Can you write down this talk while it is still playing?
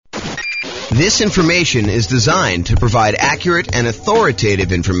This information is designed to provide accurate and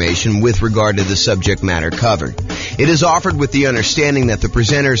authoritative information with regard to the subject matter covered. It is offered with the understanding that the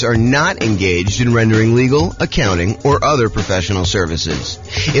presenters are not engaged in rendering legal, accounting, or other professional services.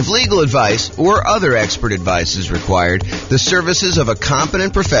 If legal advice or other expert advice is required, the services of a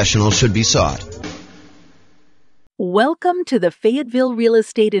competent professional should be sought. Welcome to the Fayetteville Real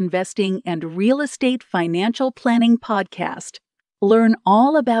Estate Investing and Real Estate Financial Planning Podcast. Learn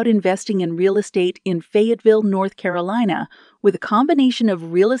all about investing in real estate in Fayetteville, North Carolina, with a combination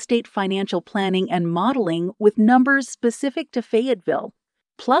of real estate financial planning and modeling with numbers specific to Fayetteville,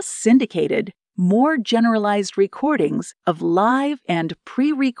 plus syndicated, more generalized recordings of live and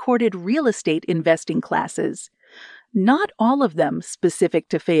pre-recorded real estate investing classes, not all of them specific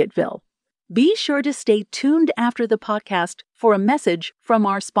to Fayetteville. Be sure to stay tuned after the podcast for a message from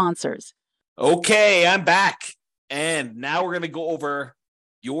our sponsors. Okay, I'm back. And now we're going to go over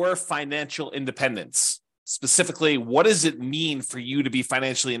your financial independence. Specifically, what does it mean for you to be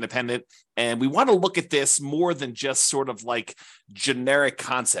financially independent? And we want to look at this more than just sort of like generic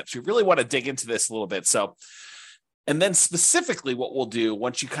concepts. We really want to dig into this a little bit. And then specifically what we'll do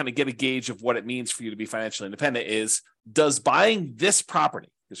once you kind of get a gauge of what it means for you to be financially independent is, does buying this property,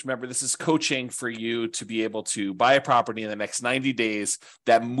 because remember, this is coaching for you to be able to buy a property in the next 90 days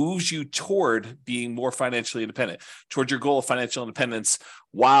that moves you toward being more financially independent, toward your goal of financial independence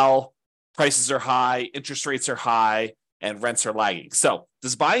while prices are high, interest rates are high, and rents are lagging. So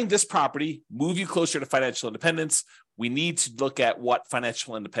does buying this property move you closer to financial independence? We need to look at what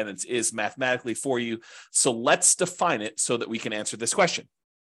financial independence is mathematically for you. So let's define it so that we can answer this question.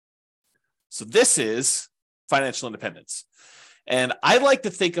 So this is financial independence. And I like to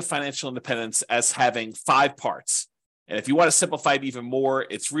think of financial independence as having 5 parts. And if you want to simplify it even more,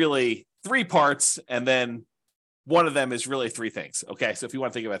 it's really 3 parts. And then one of them is really 3 things. Okay. So if you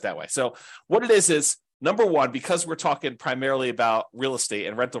want to think about it that way. So what it is number one, because we're talking primarily about real estate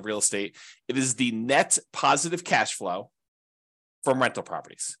and rental real estate, it is the net positive cash flow from rental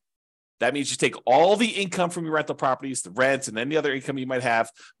properties. That means you take all the income from your rental properties, the rent and any other income you might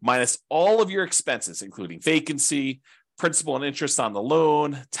have, minus all of your expenses, including vacancy, principal and interest on the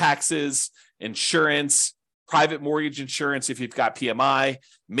loan, taxes, insurance, private mortgage insurance if you've got PMI,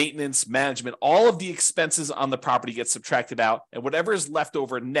 maintenance, management, all of the expenses on the property get subtracted out. And whatever is left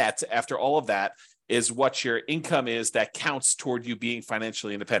over net after all of that is what your income is that counts toward you being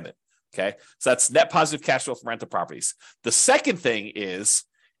financially independent. Okay, so that's net positive cash flow from rental properties. The second thing is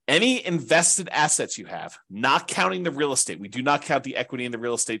any invested assets you have, not counting the real estate. We do not count the equity in the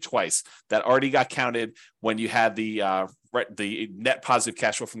real estate twice. That already got counted when you had the net positive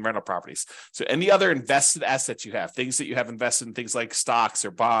cash flow from rental properties. So any other invested assets you have, things that you have invested in things like stocks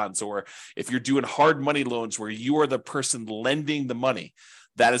or bonds, or if you're doing hard money loans where you are the person lending the money,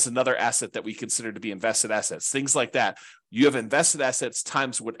 that is another asset that we consider to be invested assets. Things like that. You have invested assets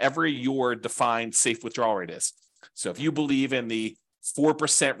times whatever your defined safe withdrawal rate is. So if you believe in the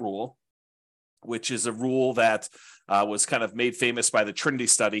 4% rule, which is a rule that was kind of made famous by the Trinity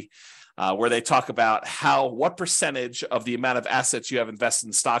study, where they talk about what percentage of the amount of assets you have invested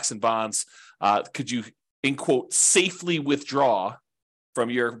in stocks and bonds could you, in quote, safely withdraw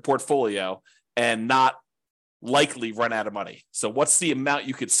from your portfolio and not likely run out of money. So what's the amount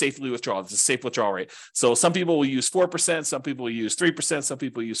you could safely withdraw? It's a safe withdrawal rate. So some people will use 4%, some people will use 3%, some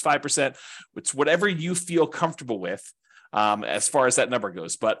people use 5%. It's whatever you feel comfortable with as far as that number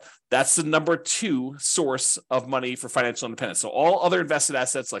goes. But that's the number 2 source of money for financial independence. So all other invested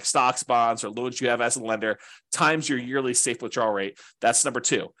assets like stocks, bonds, or loans you have as a lender times your yearly safe withdrawal rate, that's number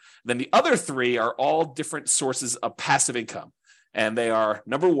 2. Then the other 3 are all different sources of passive income. And they are,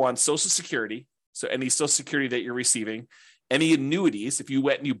 number 1, Social Security. So any Social Security that you're receiving, any annuities. If you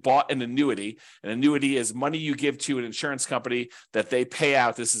went and you bought an annuity is money you give to an insurance company that they pay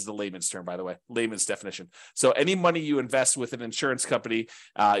out. This is the layman's term, by the way, layman's definition. So any money you invest with an insurance company,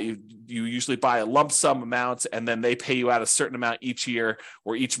 you usually buy a lump sum amount, and then they pay you out a certain amount each year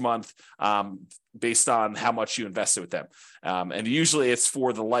or each month based on how much you invested with them. And usually it's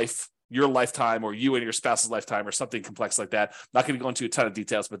for your lifetime or you and your spouse's lifetime or something complex like that. I'm not going to go into a ton of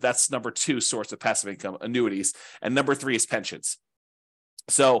details, but that's number 2 source of passive income, annuities. And number 3 is pensions.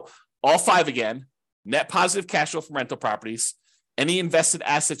 So all 5 again, net positive cash flow from rental properties, any invested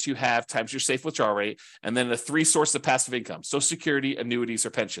assets you have times your safe withdrawal rate, and then the 3 sources of passive income, Social Security, annuities, or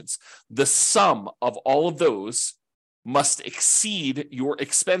pensions. The sum of all of those must exceed your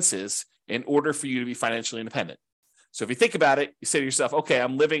expenses in order for you to be financially independent. So if you think about it, you say to yourself, okay,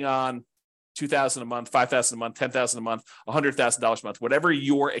 I'm living on $2,000 a month, $5,000 a month, $10,000 a month, $100,000 a month, whatever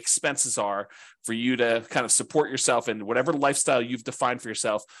your expenses are for you to kind of support yourself in whatever lifestyle you've defined for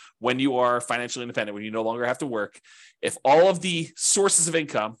yourself when you are financially independent, when you no longer have to work. If all of the sources of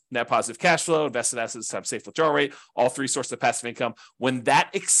income, net positive cash flow, invested assets times safe withdrawal rate, all three sources of passive income, when that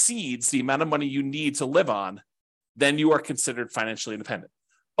exceeds the amount of money you need to live on, then you are considered financially independent.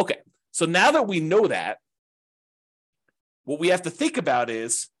 Okay, so now that we know that, what we have to think about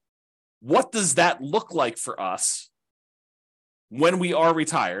is, what does that look like for us when we are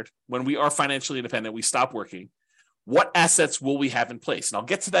retired, when we are financially independent, we stop working? What assets will we have in place? And I'll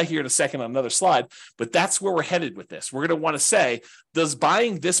get to that here in a second on another slide, but that's where we're headed with this. We're going to want to say, does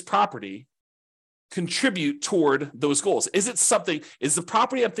buying this property contribute toward those goals? Is the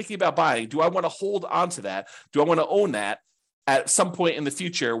property I'm thinking about buying, do I want to hold on to that? Do I want to own that at some point in the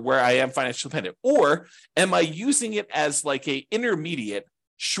future where I am financially independent? Or am I using it as like a intermediate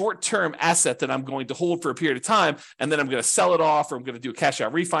short-term asset that I'm going to hold for a period of time, and then I'm going to sell it off, or I'm going to do a cash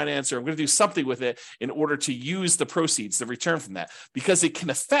out refinance, or I'm going to do something with it in order to use the proceeds, the return from that, because it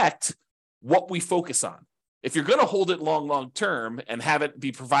can affect what we focus on. If you're going to hold it long term and have it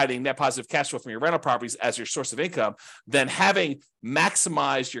be providing net positive cash flow from your rental properties as your source of income, then having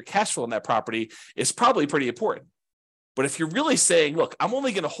maximized your cash flow on that property is probably pretty important. But if you're really saying, look, I'm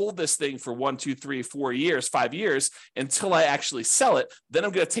only going to hold this thing for 1, 2, 3, 4 years, 5 years until I actually sell it, then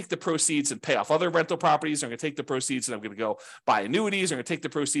I'm going to take the proceeds and pay off other rental properties. I'm going to take the proceeds and I'm going to go buy annuities. I'm going to take the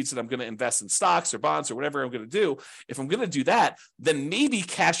proceeds and I'm going to invest in stocks or bonds or whatever I'm going to do. If I'm going to do that, then maybe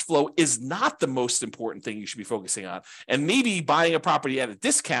cash flow is not the most important thing you should be focusing on. And maybe buying a property at a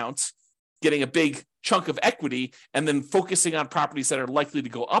discount, getting a big chunk of equity, and then focusing on properties that are likely to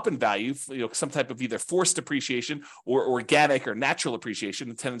go up in value, some type of either forced appreciation or organic or natural appreciation,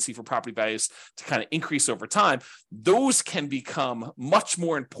 the tendency for property values to kind of increase over time, those can become much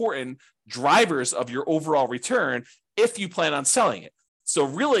more important drivers of your overall return if you plan on selling it. So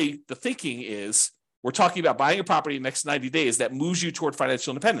really, the thinking is, we're talking about buying a property in the next 90 days that moves you toward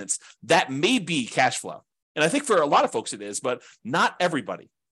financial independence. That may be cash flow. And I think for a lot of folks it is, but not everybody.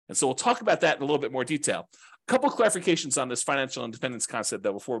 And so we'll talk about that in a little bit more detail. A couple of clarifications on this financial independence concept,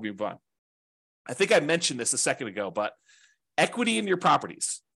 though, before we move on. I think I mentioned this a second ago, but equity in your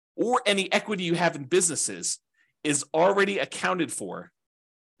properties or any equity you have in businesses is already accounted for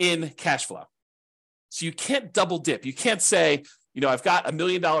in cash flow. So you can't double dip. You can't say, I've got $1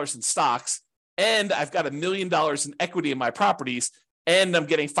 million in stocks and I've got $1 million in equity in my properties and I'm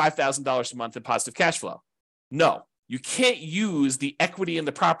getting $5,000 a month in positive cash flow. No. You can't use the equity in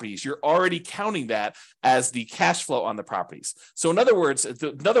the properties. You're already counting that as the cash flow on the properties. So in other words,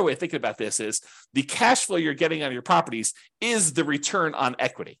 another way of thinking about this is the cash flow you're getting on your properties is the return on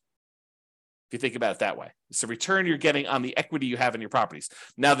equity. If you think about it that way, it's the return you're getting on the equity you have in your properties.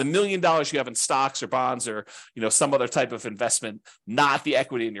 Now, the $1 million you have in stocks or bonds or some other type of investment, not the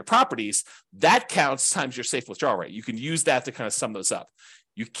equity in your properties, that counts times your safe withdrawal rate. You can use that to kind of sum those up.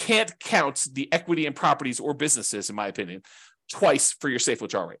 You can't count the equity in properties or businesses, in my opinion, twice for your safe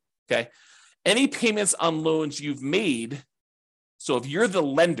withdrawal rate, okay? Any payments on loans you've made, so if you're the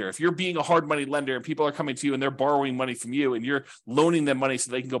lender, if you're being a hard money lender and people are coming to you and they're borrowing money from you and you're loaning them money so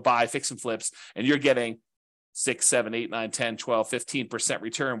they can go buy, fix and flips, and you're getting 6, 7, 8, 9, 10, 12, 15%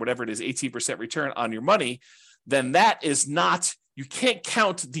 return, whatever it is, 18% return on your money, then that is not, you can't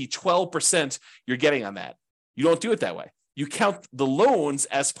count the 12% you're getting on that. You don't do it that way. You count the loans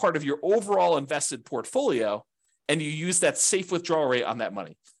as part of your overall invested portfolio, and you use that safe withdrawal rate on that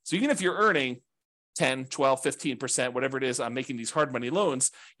money. So even if you're earning 10, 12, 15%, whatever it is on making these hard money loans,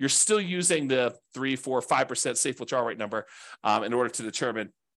 you're still using the 3, 4, 5% safe withdrawal rate number in order to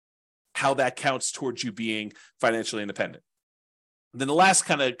determine how that counts towards you being financially independent. Then the last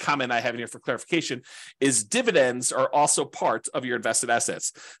kind of comment I have in here for clarification is dividends are also part of your invested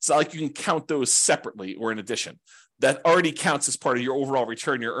assets. So like you can count those separately or in addition. That already counts as part of your overall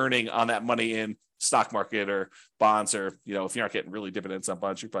return you're earning on that money in stock market or bonds, or, if you're not getting really dividends on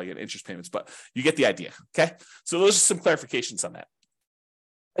bonds, you're probably getting interest payments, but you get the idea. Okay. So those are some clarifications on that.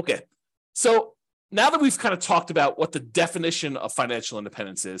 Okay. So now that we've kind of talked about what the definition of financial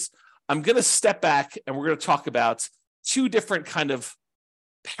independence is, I'm going to step back and we're going to talk about two different kind of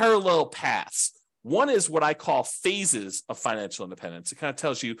parallel paths. One is what I call phases of financial independence. It kind of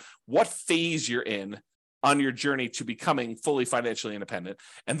tells you what phase you're in on your journey to becoming fully financially independent.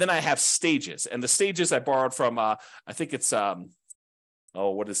 And then I have stages. And the stages I borrowed from, I think it's,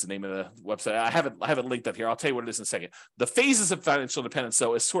 what is the name of the website? I haven't linked up here. I'll tell you what it is in a second. The phases of financial independence,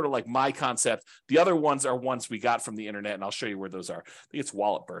 though, is sort of like my concept. The other ones are ones we got from the internet, and I'll show you where those are. I think it's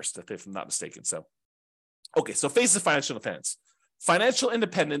Wallet Burst, if I'm not mistaken. So, okay, so phases of financial independence. financial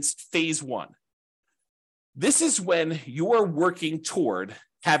independence phase one. This is when you are working toward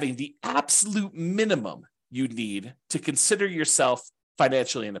having the absolute minimum you need to consider yourself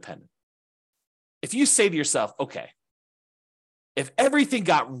financially independent. If you say to yourself, okay, if everything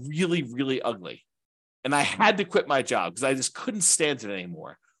got really, really ugly and I had to quit my job because I just couldn't stand it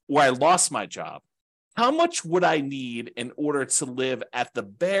anymore, or I lost my job, how much would I need in order to live at the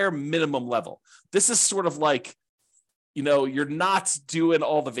bare minimum level? This is sort of like, you're not doing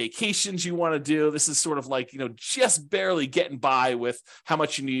all the vacations you want to do. This is sort of like, just barely getting by with how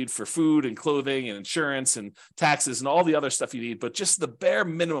much you need for food and clothing and insurance and taxes and all the other stuff you need, but just the bare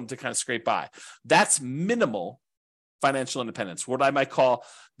minimum to kind of scrape by. That's minimal financial independence, what I might call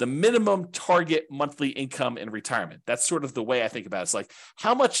the minimum target monthly income in retirement. That's sort of the way I think about it. It's like,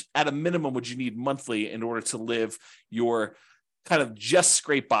 how much at a minimum would you need monthly in order to live your kind of just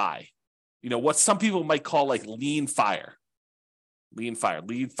scrape by? What some people might call like lean financial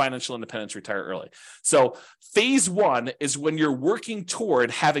independence, retire early. So phase one is when you're working toward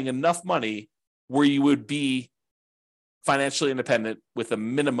having enough money where you would be financially independent with a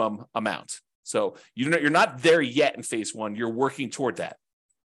minimum amount. So you're not there yet in phase one. You're working toward that.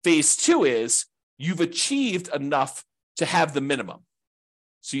 Phase two is you've achieved enough to have the minimum.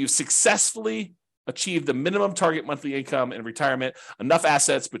 So you've successfully achieved the minimum target monthly income in retirement, enough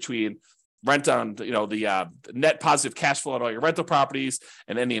assets between rent on, the net positive cash flow on all your rental properties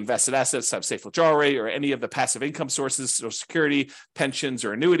and any invested assets have safe withdrawal rate or any of the passive income sources, Social Security, pensions,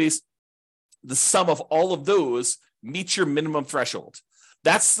 or annuities. The sum of all of those meets your minimum threshold.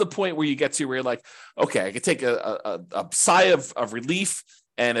 That's the point where you get to where you're like, okay, I can take a sigh of relief.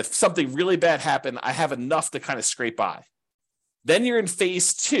 And if something really bad happened, I have enough to kind of scrape by. Then you're in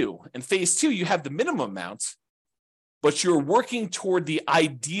phase two. In phase two, you have the minimum amount, but you're working toward the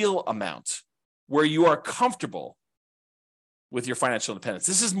ideal amount where you are comfortable with your financial independence.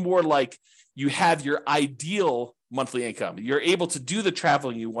 This is more like you have your ideal monthly income. You're able to do the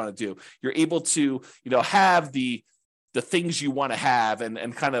traveling you want to do. You're able to, have the things you want to have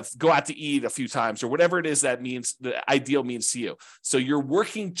and kind of go out to eat a few times or whatever it is that means the ideal means to you. So you're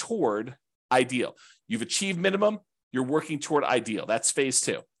working toward ideal. You've achieved minimum. You're working toward ideal. That's phase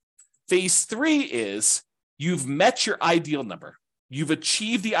two. Phase three is you've met your ideal number. You've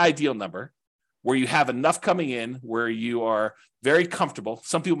achieved the ideal number where you have enough coming in, where you are very comfortable.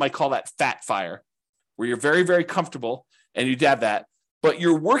 Some people might call that fat fire, where you're very, very comfortable and you have that, but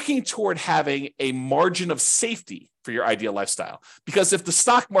you're working toward having a margin of safety for your ideal lifestyle. Because if the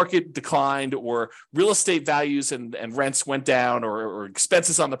stock market declined or real estate values and rents went down or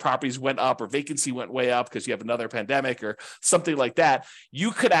expenses on the properties went up or vacancy went way up because you have another pandemic or something like that,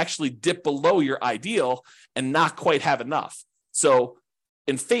 you could actually dip below your ideal and not quite have enough. So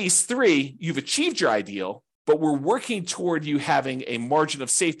in phase three, you've achieved your ideal, but we're working toward you having a margin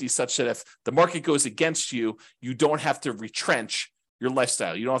of safety such that if the market goes against you, you don't have to retrench your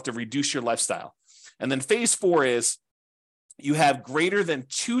lifestyle. You don't have to reduce your lifestyle. And then phase four is you have greater than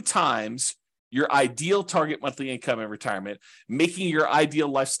 2 times your ideal target monthly income in retirement, making your ideal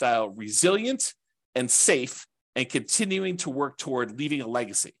lifestyle resilient and safe and continuing to work toward leaving a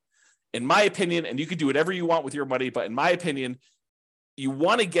legacy. In my opinion, and you can do whatever you want with your money, but in my opinion, you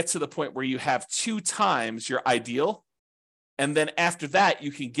want to get to the point where you have 2 times your ideal. And then after that,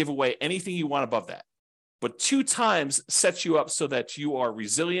 you can give away anything you want above that. But 2 times sets you up so that you are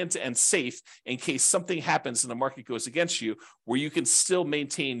resilient and safe in case something happens and the market goes against you, where you can still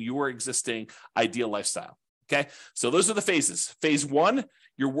maintain your existing ideal lifestyle. Okay, so those are the phases. Phase one,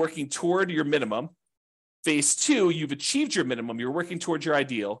 you're working toward your minimum. Phase two, you've achieved your minimum. You're working towards your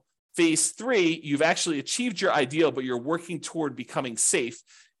ideal. Phase three, you've actually achieved your ideal, but you're working toward becoming safe.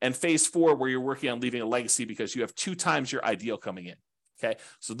 And phase four, where you're working on leaving a legacy because you have 2 times your ideal coming in. Okay,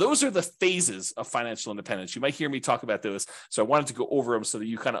 so those are the phases of financial independence. You might hear me talk about those. So I wanted to go over them so that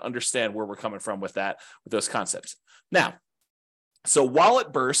you kind of understand where we're coming from with those concepts. Now, so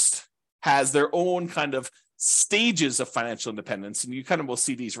Wallet Burst has their own kind of stages of financial independence, and you kind of will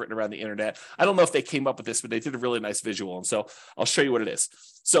see these written around the internet. I don't know if they came up with this, but they did a really nice visual, and so I'll show you what it is.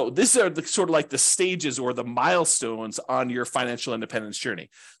 So these are the sort of like the stages or the milestones on your financial independence journey.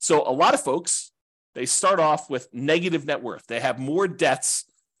 So a lot of folks, they start off with negative net worth. They have more debts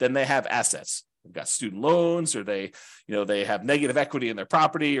than they have assets. They've got student loans, or they have negative equity in their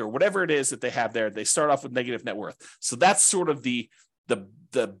property, or whatever it is that they have there. They start off with negative net worth. So that's sort of the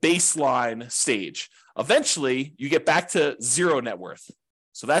baseline stage. Eventually, you get back to 0 net worth.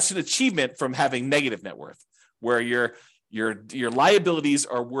 So that's an achievement from having negative net worth, where your liabilities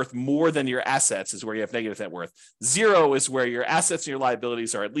are worth more than your assets, is where you have negative net worth. 0 is where your assets and your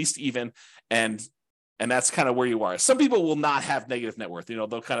liabilities are at least even, and And that's kind of where you are. Some people will not have negative net worth.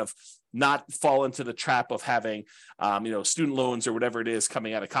 They'll kind of not fall into the trap of having, student loans or whatever it is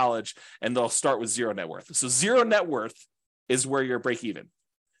coming out of college, and they'll start with zero net worth. So zero net worth is where you're break even.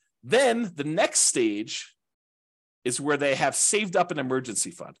 Then the next stage is where they have saved up an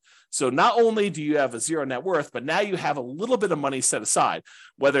emergency fund. So not only do you have a zero net worth, but now you have a little bit of money set aside,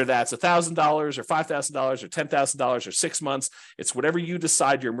 whether that's $1,000 or $5,000 or $10,000 or 6 months. It's whatever you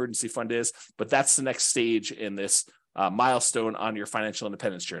decide your emergency fund is, but that's the next stage in this milestone on your financial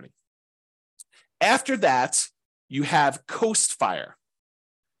independence journey. After that, you have Coast Fire.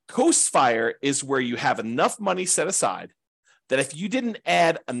 Coast Fire is where you have enough money set aside that if you didn't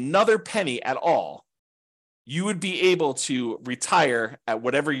add another penny at all, you would be able to retire at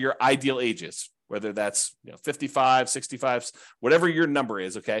whatever your ideal age is, whether that's 55, 65, whatever your number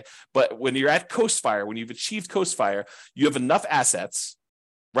is, okay? But when you're at Coast Fire, when you've achieved Coast Fire, you have enough assets,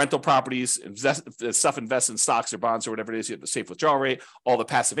 rental properties, stuff invested in stocks or bonds or whatever it is, you have the safe withdrawal rate, all the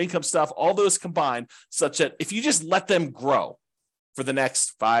passive income stuff, all those combined, such that if you just let them grow for the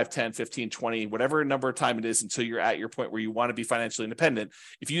next 5, 10, 15, 20, whatever number of time it is until you're at your point where you want to be financially independent,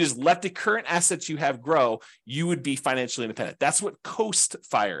 if you just let the current assets you have grow, you would be financially independent. That's what Coast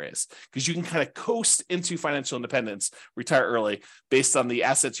Fire is, because you can kind of coast into financial independence, retire early based on the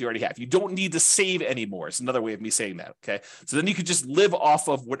assets you already have. You don't need to save anymore. It's another way of me saying that, okay? So then you could just live off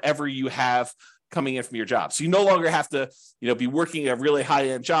of whatever you have coming in from your job. So you no longer have to, be working a really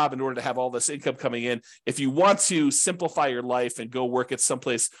high-end job in order to have all this income coming in. If you want to simplify your life and go work at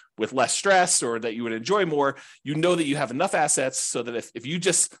someplace with less stress or that you would enjoy more, you know that you have enough assets so that if you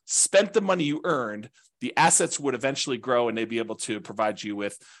just spent the money you earned, the assets would eventually grow and they'd be able to provide you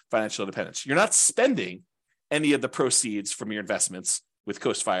with financial independence. You're not spending any of the proceeds from your investments with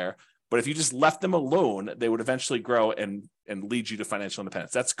Coast Fire, but if you just left them alone, they would eventually grow and lead you to financial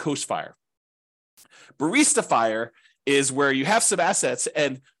independence. That's Coast Fire. Barista Fire is where you have some assets,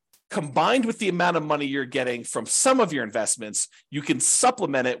 and combined with the amount of money you're getting from some of your investments, you can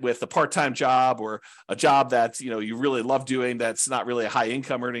supplement it with a part-time job or a job that you really love doing that's not really a high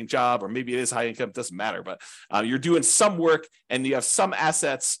income earning job, or maybe it is high income, it doesn't matter, but you're doing some work and you have some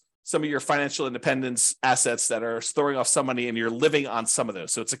assets, some of your financial independence assets that are throwing off some money, and you're living on some of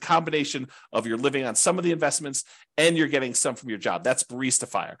those. So it's a combination of you're living on some of the investments and you're getting some from your job. That's Barista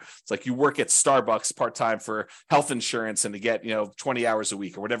Fire. It's like you work at Starbucks part-time for health insurance and to get 20 hours a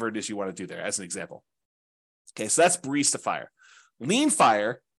week or whatever it is you want to do there, as an example. Okay, so that's Barista Fire. Lean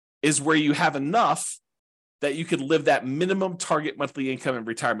Fire is where you have enough that you could live that minimum target monthly income and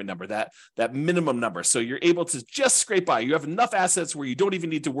retirement number, that minimum number. So you're able to just scrape by. You have enough assets where you don't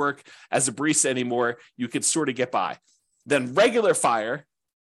even need to work as a barista anymore. You could sort of get by. Then regular Fire,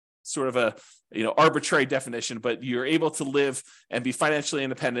 sort of a arbitrary definition, but you're able to live and be financially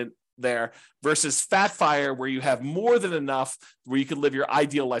independent there, versus Fat Fire, where you have more than enough where you can live your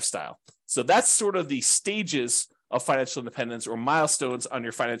ideal lifestyle. So that's sort of the stages of financial independence or milestones on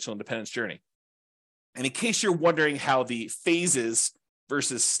your financial independence journey. And in case you're wondering how the phases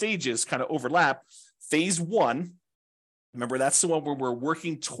versus stages kind of overlap, phase 1, remember that's the one where we're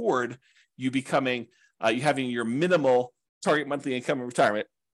working toward you becoming, you having your minimal target monthly income in retirement.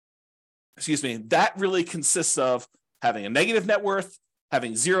 That really consists of having a negative net worth,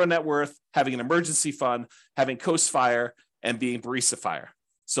 having zero net worth, having an emergency fund, having Coast Fire, and being Barista Fire.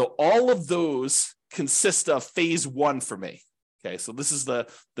 So all of those consist of phase 1 for me. Okay, so this is the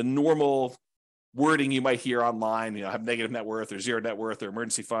normal wording you might hear online, have negative net worth or zero net worth or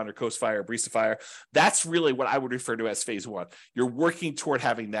emergency fund or Coast Fire or Barista Fire. That's really what I would refer to as phase 1. You're working toward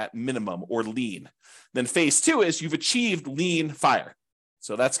having that minimum or lean. Then phase 2 is you've achieved lean fire.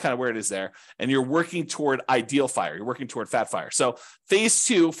 So that's kind of where it is there. And you're working toward ideal fire. You're working toward fat fire. So phase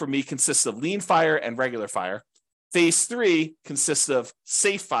 2 for me consists of lean fire and regular fire. Phase 3 consists of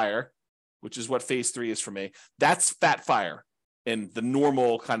safe fire, which is what phase 3 is for me. That's fat fire in the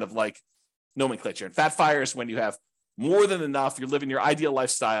normal kind of like nomenclature. And fat fire is when you have more than enough, you're living your ideal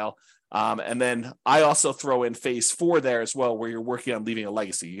lifestyle. And then I also throw in phase 4 there as well, where you're working on leaving a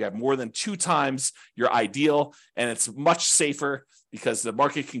legacy. You have more than 2 times your ideal, and it's much safer because the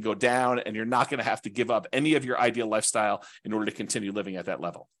market can go down and you're not going to have to give up any of your ideal lifestyle in order to continue living at that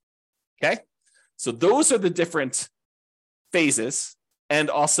level. Okay. So those are the different phases and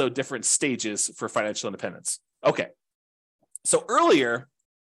also different stages for financial independence. Okay. So earlier,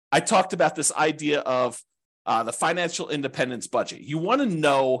 I talked about this idea of the financial independence budget. You want to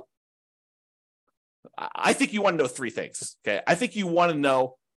know, I think you want to know 3 things. Okay. I think you want to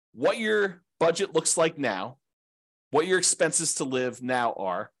know what your budget looks like now, what your expenses to live now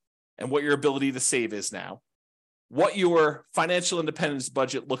are, and what your ability to save is now, what your financial independence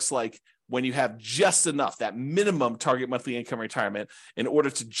budget looks like when you have just enough, that minimum target monthly income retirement in order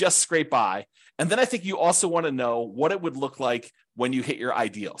to just scrape by. And then I think you also want to know what it would look like when you hit your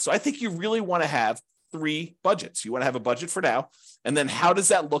ideal. So I think you really want to have 3 budgets. You want to have a budget for now. And then how does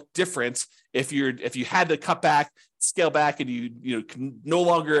that look different if you had to cut back, scale back, and you no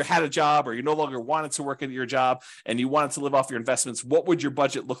longer had a job, or you no longer wanted to work at your job and you wanted to live off your investments? What would your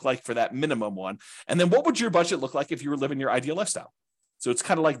budget look like for that minimum one? And then what would your budget look like if you were living your ideal lifestyle? So it's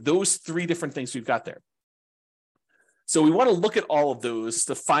kind of like those 3 different things we've got there. So we want to look at all of those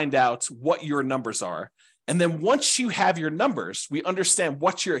to find out what your numbers are. And then once you have your numbers, we understand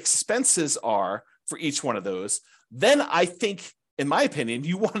what your expenses are for each one of those. Then I think, in my opinion,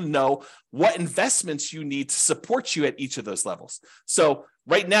 you want to know what investments you need to support you at each of those levels. So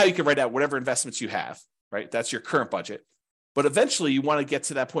right now you can write out whatever investments you have, right? That's your current budget. But eventually you want to get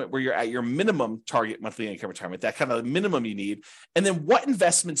to that point where you're at your minimum target monthly income retirement, that kind of minimum you need. And then what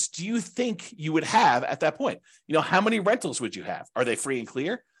investments do you think you would have at that point? How many rentals would you have? Are they free and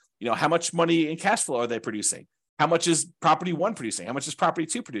clear? How much money in cash flow are they producing? How much is property 1 producing? How much is property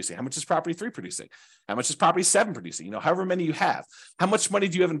 2 producing? How much is property 3 producing? How much is property 7 producing? However many you have. How much money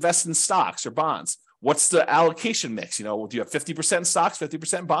do you have invested in stocks or bonds? What's the allocation mix? Do you have 50% in stocks,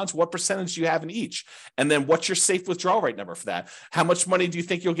 50% in bonds? What percentage do you have in each? And then what's your safe withdrawal rate number for that? How much money do you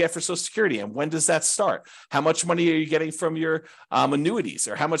think you'll get for Social Security? And when does that start? How much money are you getting from your annuities?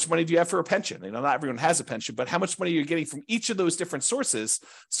 Or how much money do you have for a pension? Not everyone has a pension, but how much money are you getting from each of those different sources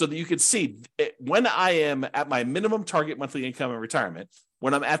so that you can see when I am at my minimum target monthly income in retirement,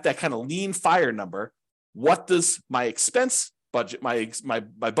 when I'm at that kind of lean fire number, what does my expense budget, my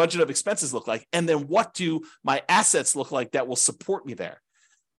budget of expenses look like? And then what do my assets look like that will support me there?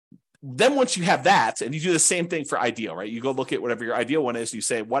 Then once you have that, and you do the same thing for ideal, right? You go look at whatever your ideal one is, you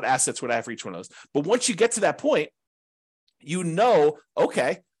say, what assets would I have for each one of those? But once you get to that point,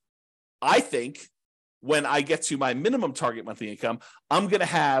 okay, I think when I get to my minimum target monthly income, I'm going to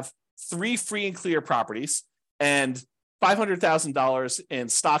have 3 free and clear properties and $500,000 in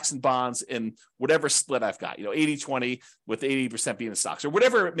stocks and bonds in whatever split I've got, 80-20 with 80% being in stocks, or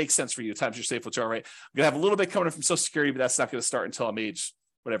whatever it makes sense for you, times your safe withdrawal rate. I'm going to have a little bit coming from Social Security, but that's not going to start until I'm age,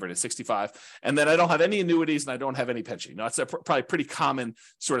 whatever it is, 65. And then I don't have any annuities and I don't have any pension. It's probably pretty common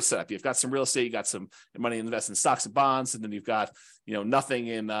sort of setup. You've got some real estate, you got some money invested in stocks and bonds, and then you've got, nothing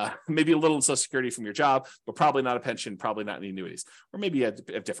in, maybe a little in Social Security from your job, but probably not a pension, probably not any annuities, or maybe a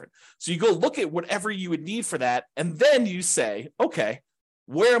different. So you go look at whatever you would need for that. And then you say, okay,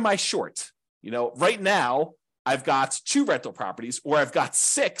 where am I short? Right now I've got 2 rental properties, or I've got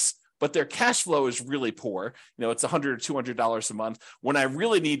 6, but their cash flow is really poor. It's $100 or $200 a month when I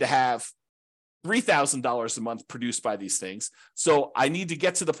really need to have $3,000 a month produced by these things. So I need to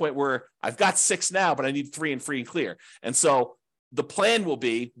get to the point where I've got 6 now, but I need 3 and free and clear. And so the plan will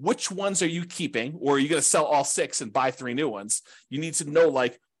be, which ones are you keeping, or are you going to sell all 6 and buy 3 new ones? You need to know,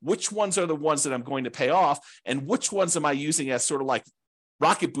 which ones are the ones that I'm going to pay off, and which ones am I using as sort of like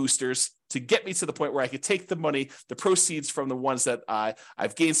rocket boosters to get me to the point where I could take the money, the proceeds from the ones that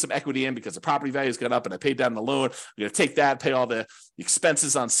I've gained some equity in because the property value has gone up and I paid down the loan. I'm going to take that, pay all the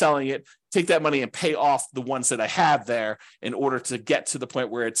expenses on selling it, take that money and pay off the ones that I have there in order to get to the point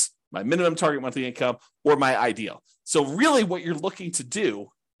where it's my minimum target monthly income or my ideal. So really what you're looking to do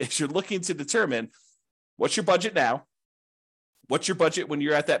is you're looking to determine what's your budget now, what's your budget when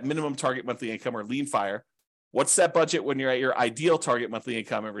you're at that minimum target monthly income or lean fire, what's that budget when you're at your ideal target monthly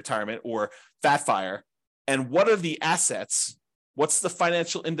income in retirement or fat fire, and what are the assets, what's the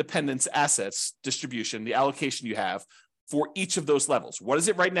financial independence assets distribution, the allocation you have for each of those levels. What is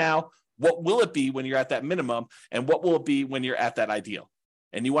it right now? What will it be when you're at that minimum? And what will it be when you're at that ideal?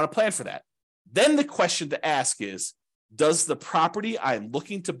 And you want to plan for that. Then the question to ask is, does the property I'm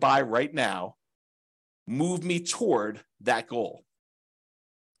looking to buy right now move me toward that goal?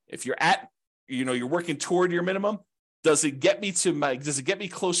 If you're at, you're working toward your minimum, does it get me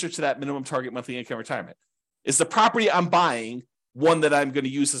closer to that minimum target monthly income retirement? Is the property I'm buying one that I'm going to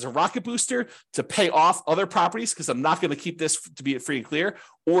use as a rocket booster to pay off other properties because I'm not going to keep this to be free and clear?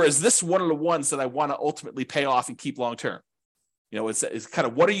 Or is this one of the ones that I want to ultimately pay off and keep long-term? It's kind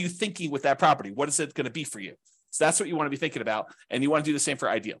of, what are you thinking with that property? What is it going to be for you? So that's what you want to be thinking about. And you want to do the same for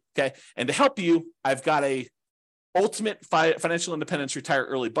ideal. Okay. And to help you, I've got a ultimate financial independence retire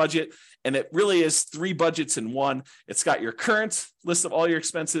early budget. And it really is 3 budgets in one. It's got your current list of all your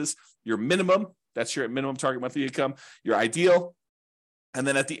expenses, your minimum, that's your minimum target monthly income, your ideal, And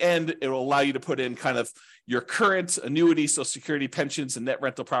then at the end, it will allow you to put in kind of your current annuity, Social Security, pensions, and net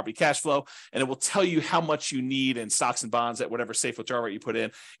rental property cash flow. And it will tell you how much you need in stocks and bonds at whatever safe withdrawal rate you put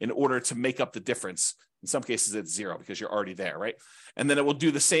in order to make up the difference. In some cases, it's zero because you're already there, right? And then it will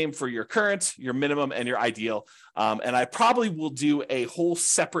do the same for your current, your minimum, and your ideal. And I probably will do a whole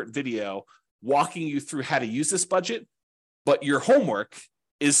separate video walking you through how to use this budget. But your homework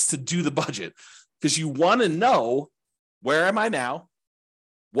is to do the budget because you want to know, where am I now?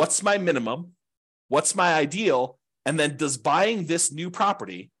 What's my minimum? What's my ideal? And then does buying this new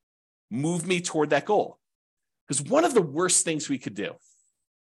property move me toward that goal? Because one of the worst things we could do,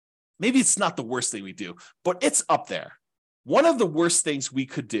 maybe it's not the worst thing we do, but it's up there. One of the worst things we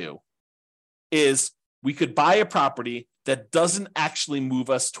could do is we could buy a property that doesn't actually move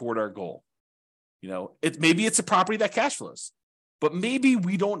us toward our goal. Maybe it's a property that cash flows, but maybe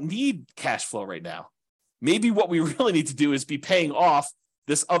we don't need cash flow right now. Maybe what we really need to do is be paying off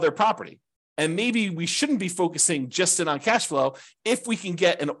this other property. And maybe we shouldn't be focusing just in on cash flow if we can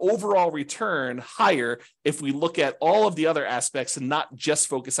get an overall return higher if we look at all of the other aspects and not just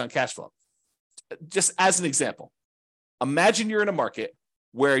focus on cash flow. Just as an example, imagine you're in a market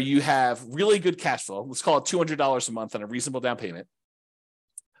where you have really good cash flow. Let's call it $200 a month on a reasonable down payment.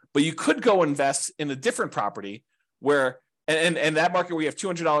 But you could go invest in a different property where, and that market where you have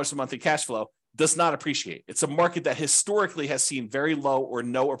 $200 a month in cash flow does not appreciate. It's a market that historically has seen very low or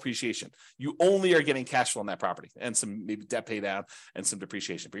no appreciation. You only are getting cash flow on that property and some maybe debt pay down and some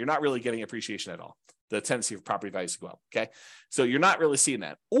depreciation, but you're not really getting appreciation at all. The tendency of property values to go up. Okay. So you're not really seeing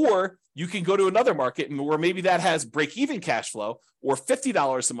that. Or you can go to another market where maybe that has break-even cash flow or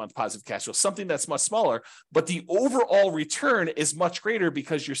 $50 a month positive cash flow, something that's much smaller, but the overall return is much greater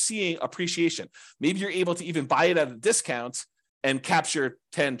because you're seeing appreciation. Maybe you're able to even buy it at a discount and capture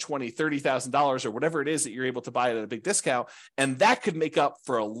 $10,000, $20,000, $30,000 or whatever it is that you're able to buy it at a big discount. And that could make up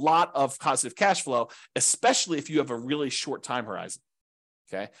for a lot of positive cash flow, especially if you have a really short time horizon.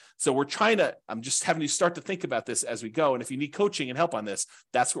 Okay. So I'm just having you start to think about this as we go. And if you need coaching and help on this,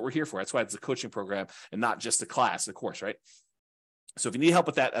 that's what we're here for. That's why it's a coaching program and not just a class, of course, right? So if you need help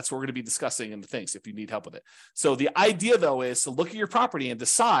with that, that's what we're going to be discussing in the things if you need help with it. So the idea though is to look at your property and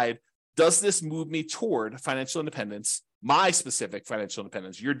decide, does this move me toward financial independence, my specific financial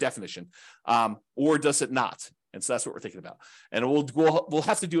independence, your definition, or does it not? And so that's what we're thinking about. And we'll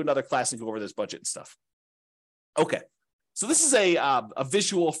have to do another class and go over this budget and stuff. Okay. So this is a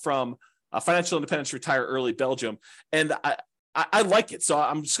visual from Financial Independence Retire Early Belgium. And I like it. So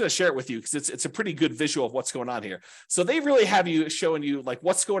I'm just going to share it with you because it's a pretty good visual of what's going on here. So they really have you showing you like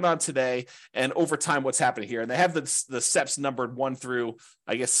what's going on today and over time what's happening here. And they have the steps numbered 1 through,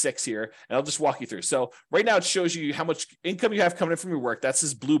 I guess, 6 here. And I'll just walk you through. So right now it shows you how much income you have coming in from your work. That's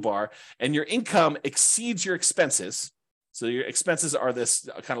this blue bar. And your income exceeds your expenses. So your expenses are this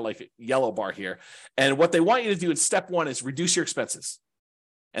kind of like yellow bar here. And what they want you to do in step 1 is reduce your expenses.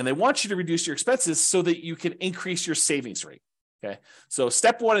 And they want you to reduce your expenses so that you can increase your savings rate. Okay. So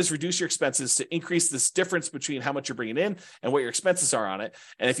step 1 is reduce your expenses to increase this difference between how much you're bringing in and what your expenses are on it.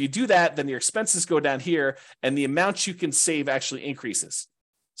 And if you do that, then your expenses go down here and the amount you can save actually increases.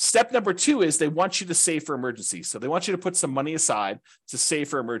 Step number 2 is they want you to save for emergencies. So they want you to put some money aside to save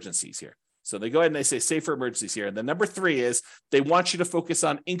for emergencies here. So they go ahead and they say save for emergencies here. And then number 3 is they want you to focus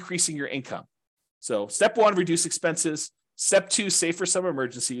on increasing your income. So step 1, reduce expenses. Step 2, save for some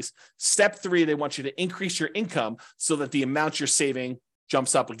emergencies. Step 3, they want you to increase your income so that the amount you're saving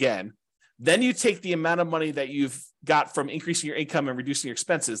jumps up again. Then you take the amount of money that you've got from increasing your income and reducing your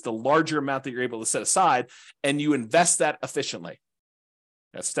expenses, the larger amount that you're able to set aside, and you invest that efficiently.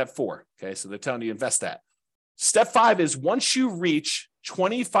 That's step 4. Okay, so they're telling you invest that. Step 5 is once you reach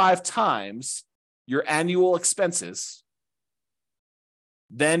 25 times your annual expenses,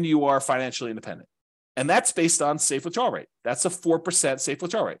 then you are financially independent. And that's based on safe withdrawal rate. That's a 4% safe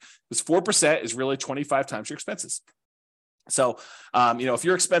withdrawal rate. Because 4% is really 25 times your expenses. So, if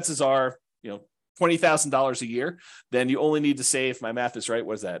your expenses are, $20,000 a year, then you only need to save, my math is right,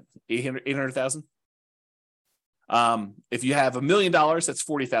 what is that, 800,000? If you have $1 million, that's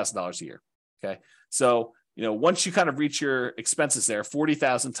 $40,000 a year. Okay. So, once you kind of reach your expenses there,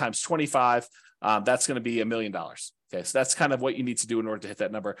 40,000 times 25, that's going to be $1 million. Okay, so that's kind of what you need to do in order to hit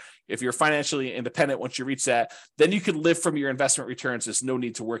that number. If you're financially independent, once you reach that, then you can live from your investment returns. There's no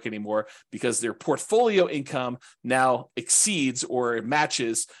need to work anymore because their portfolio income now exceeds or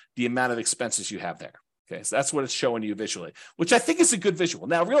matches the amount of expenses you have there. Okay, so that's what it's showing you visually, which I think is a good visual.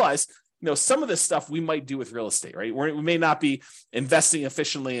 Now realize, some of this stuff we might do with real estate, right? We may not be investing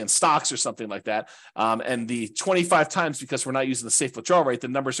efficiently in stocks or something like that. And the 25 times, because we're not using the safe withdrawal rate, the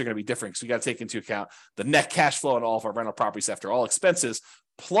numbers are going to be different. So you got to take into account the net cash flow on all of our rental properties after all expenses,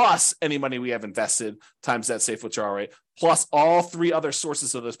 plus any money we have invested times that safe withdrawal rate, plus all three other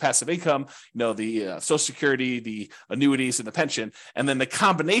sources of this passive income, the Social Security, the annuities, and the pension. And then the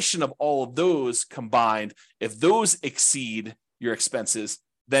combination of all of those combined, if those exceed your expenses,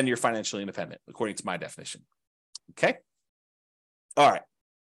 then you're financially independent, according to my definition. Okay? All right.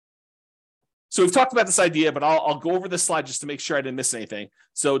 So we've talked about this idea, but I'll go over this slide just to make sure I didn't miss anything.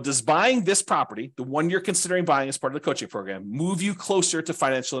 So does buying this property, the one you're considering buying as part of the coaching program, move you closer to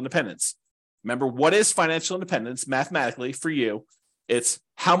financial independence? Remember, what is financial independence mathematically for you? It's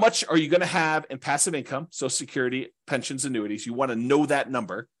how much are you going to have in passive income, Social Security, pensions, annuities. You want to know that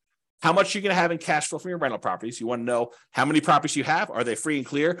number. How much you're going to have in cash flow from your rental properties. You want to know how many properties you have. Are they free and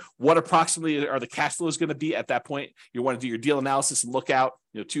clear? What approximately are the cash flows going to be at that point? You want to do your deal analysis and look out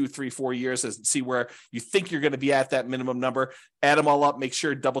 2, 3, 4 years and see where you think you're going to be at that minimum number. Add them all up, make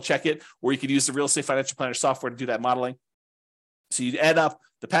sure, double check it, or you could use the Real Estate Financial Planner software to do that modeling. So you add up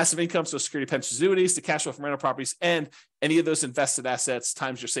the passive income, Social Security, pensions, annuities, the cash flow from rental properties, and any of those invested assets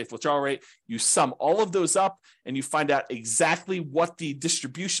times your safe withdrawal rate. You sum all of those up and you find out exactly what the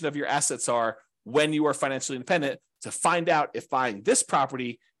distribution of your assets are when you are financially independent to find out if buying this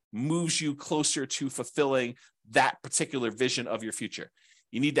property moves you closer to fulfilling that particular vision of your future.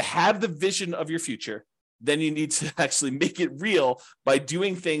 You need to have the vision of your future. Then you need to actually make it real by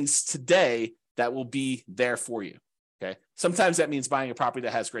doing things today that will be there for you. Okay. Sometimes that means buying a property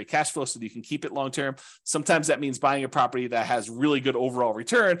that has great cash flow so that you can keep it long-term. Sometimes that means buying a property that has really good overall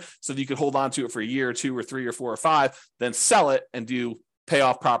return so that you can hold on to it for a year or 2 or 3 or 4 or 5, then sell it and do pay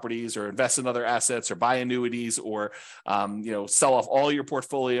off properties or invest in other assets or buy annuities or, sell off all your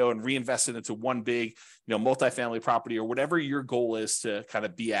portfolio and reinvest it into one big, multifamily property or whatever your goal is to kind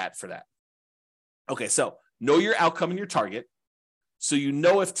of be at for that. Okay. So know your outcome and your target. So you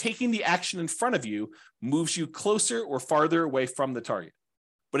know if taking the action in front of you moves you closer or farther away from the target.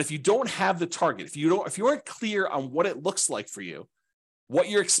 But if you don't have the target, if you aren't clear on what it looks like for you, what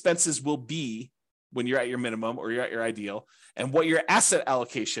your expenses will be when you're at your minimum or you're at your ideal, and what your asset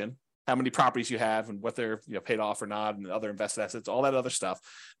allocation, how many properties you have and what they're paid off or not, and other invested assets, all that other stuff,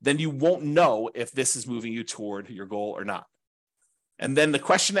 then you won't know if this is moving you toward your goal or not. And then the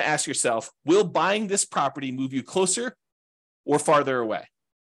question to ask yourself, will buying this property move you closer or farther away?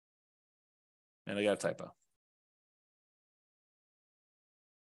 And I got a typo.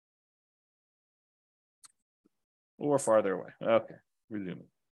 Or farther away. Okay, resuming.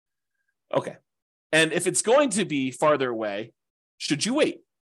 Okay. And if it's going to be farther away, should you wait?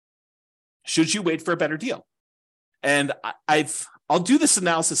 Should you wait for a better deal? And I'll do this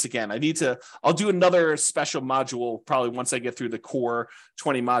analysis again. I'll do another special module probably once I get through the core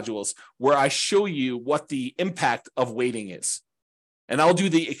 20 modules where I show you what the impact of waiting is. And I'll do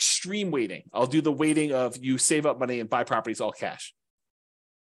the extreme waiting. I'll do the waiting of you save up money and buy properties all cash.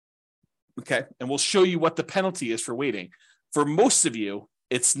 Okay. And we'll show you what the penalty is for waiting. For most of you,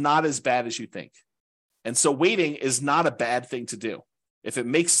 it's not as bad as you think. And so waiting is not a bad thing to do. If it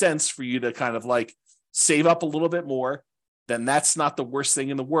makes sense for you to kind of like save up a little bit more, then that's not the worst thing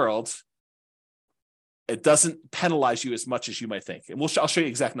in the world. It doesn't penalize you as much as you might think. And I'll show you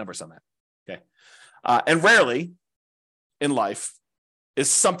exact numbers on that. Okay. And rarely in life is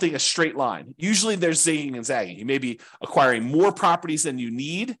something a straight line. Usually there's zigging and zagging. You may be acquiring more properties than you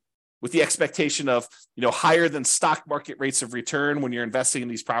need with the expectation of, higher than stock market rates of return when you're investing in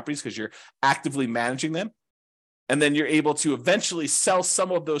these properties because you're actively managing them. And then you're able to eventually sell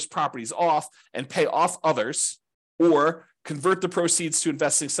some of those properties off and pay off others, or convert the proceeds to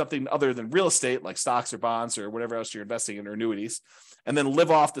investing something other than real estate, like stocks or bonds or whatever else you're investing in, or annuities, and then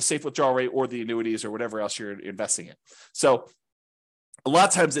live off the safe withdrawal rate or the annuities or whatever else you're investing in. So a lot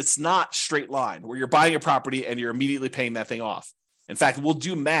of times it's not straight line where you're buying a property and you're immediately paying that thing off. In fact, we'll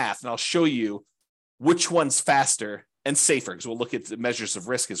do math and I'll show you which one's faster and safer, because we'll look at the measures of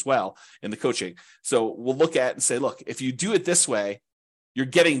risk as well in the coaching. So we'll look at and say, look, if you do it this way, you're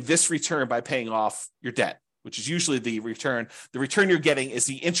getting this return by paying off your debt, which is usually the return. The return you're getting is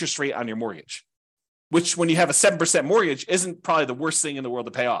the interest rate on your mortgage, which when you have a 7% mortgage isn't probably the worst thing in the world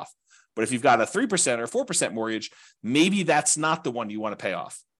to pay off. But if you've got a 3% or 4% mortgage, maybe that's not the one you want to pay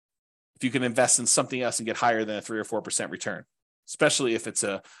off. If you can invest in something else and get higher than a 3 or 4% return, especially if it's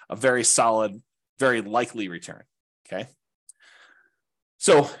a very solid, very likely return. Okay.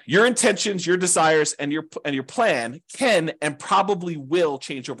 So your intentions, your desires, and your plan can and probably will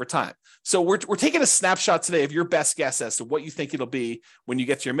change over time. So we're taking a snapshot today of your best guess as to what you think it'll be when you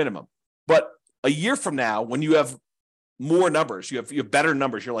get to your minimum. But a year from now, when you have more numbers, you have better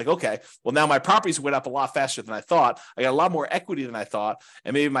numbers, you're like, okay, well, now my properties went up a lot faster than I thought. I got a lot more equity than I thought.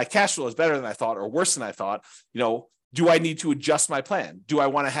 And maybe my cash flow is better than I thought or worse than I thought. Do I need to adjust my plan? Do I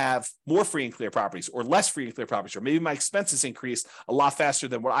want to have more free and clear properties or less free and clear properties? Or maybe my expenses increased a lot faster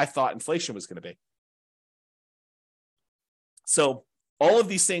than what I thought inflation was going to be. So all of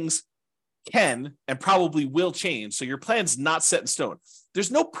these things can and probably will change. So your plan's not set in stone.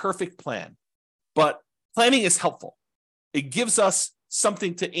 There's no perfect plan, but planning is helpful. It gives us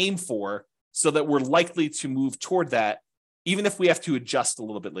something to aim for so that we're likely to move toward that, even if we have to adjust a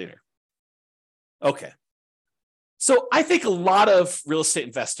little bit later. Okay. So I think a lot of real estate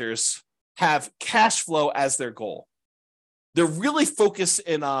investors have cash flow as their goal. They're really focused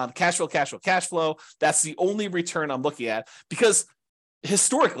in on cash flow, cash flow, cash flow. That's the only return I'm looking at, because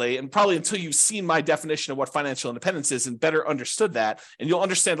historically, and probably until you've seen my definition of what financial independence is and better understood that, and you'll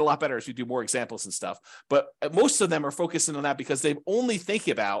understand a lot better as we do more examples and stuff. But most of them are focusing on that because they only think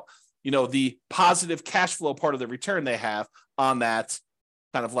about, the positive cash flow part of the return they have on that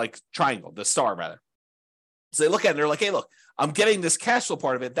kind of like triangle, the star rather. So they look at it and they're like, hey, look, I'm getting this cash flow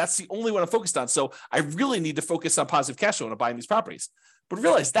part of it. That's the only one I'm focused on. So I really need to focus on positive cash flow when I'm buying these properties. But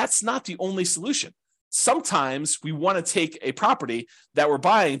realize that's not the only solution. Sometimes we want to take a property that we're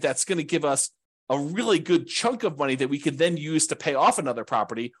buying that's going to give us a really good chunk of money that we could then use to pay off another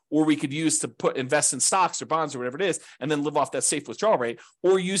property, or we could use to invest in stocks or bonds or whatever it is, and then live off that safe withdrawal rate,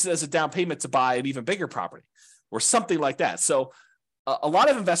 or use it as a down payment to buy an even bigger property or something like that. So a lot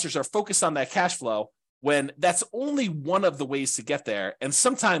of investors are focused on that cash flow when that's only one of the ways to get there. And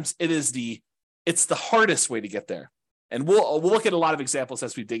sometimes it's the hardest way to get there. And we'll look at a lot of examples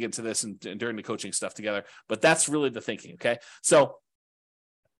as we dig into this and during the coaching stuff together, but that's really the thinking, okay? So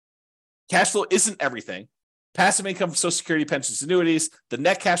cash flow isn't everything. Passive income from Social Security, pensions, annuities, the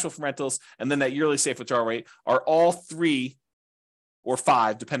net cash flow from rentals, and then that yearly safe withdrawal rate are all 3 or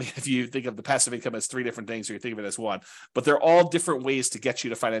 5, depending if you think of the passive income as 3 different things or you think of it as one, but they're all different ways to get you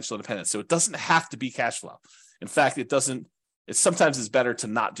to financial independence. So it doesn't have to be cash flow. In fact, sometimes it's better to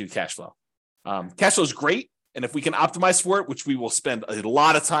not do cash flow. Cash flow is great. And if we can optimize for it, which we will spend a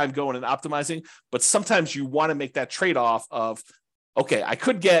lot of time going and optimizing, but sometimes you want to make that trade-off of, okay, I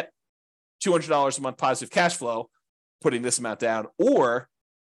could get $200 a month positive cash flow, putting this amount down, or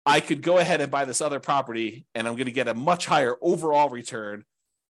I could go ahead and buy this other property and I'm going to get a much higher overall return.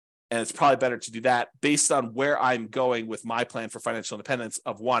 And it's probably better to do that based on where I'm going with my plan for financial independence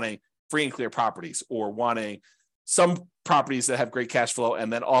of wanting free and clear properties or wanting some properties that have great cash flow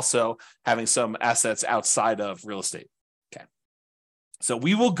and then also having some assets outside of real estate. Okay. So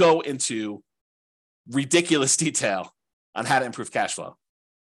we will go into ridiculous detail on how to improve cash flow.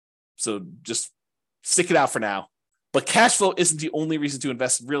 So just stick it out for now. But cash flow isn't the only reason to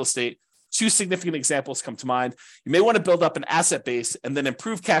invest in real estate. 2 significant examples come to mind. You may want to build up an asset base and then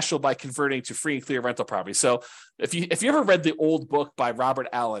improve cash flow by converting to free and clear rental property. So if you ever read the old book by Robert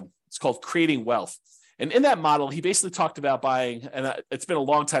Allen, it's called Creating Wealth. And in that model, he basically talked about buying, and it's been a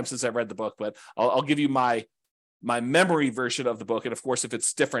long time since I read the book, but I'll give you my memory version of the book. And of course, if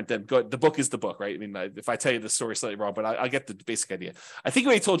it's different, then the book is the book, right? I mean, if I tell you the story slightly wrong, but I'll get the basic idea. I think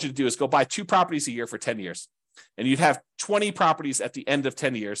what he told you to do is go buy 2 properties a year for 10 years. And you'd have 20 properties at the end of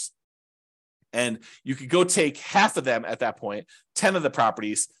 10 years. And you could go take half of them at that point, 10 of the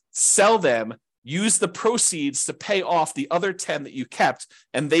properties, sell them, use the proceeds to pay off the other 10 that you kept,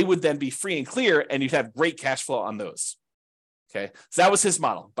 and they would then be free and clear, and you'd have great cash flow on those. Okay, so that was his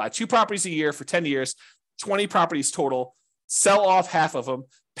model. Buy 2 properties a year for 10 years, 20 properties total, sell off half of them,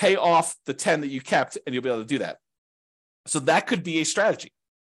 pay off the 10 that you kept, and you'll be able to do that. So that could be a strategy.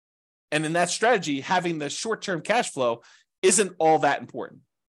 And in that strategy, having the short-term cash flow isn't all that important.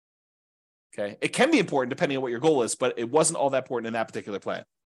 Okay, it can be important depending on what your goal is, but it wasn't all that important in that particular plan.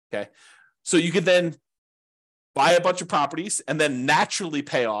 Okay, so you could then buy a bunch of properties and then naturally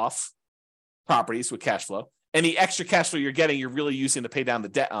pay off properties with cash flow. Any extra cash flow you're getting, you're really using to pay down the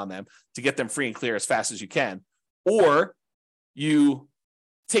debt on them to get them free and clear as fast as you can. Or you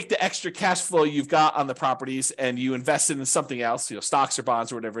take the extra cash flow you've got on the properties and you invest it in something else, stocks or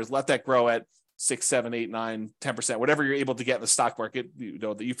bonds or whatever, let that grow at 6, 7, 8, 9, 10%, whatever you're able to get in the stock market,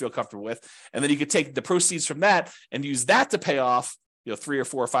 that you feel comfortable with. And then you could take the proceeds from that and use that to pay off, 3 or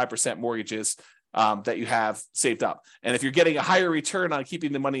 4 or 5% mortgages that you have saved up. And if you're getting a higher return on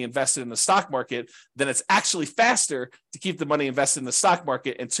keeping the money invested in the stock market, then it's actually faster to keep the money invested in the stock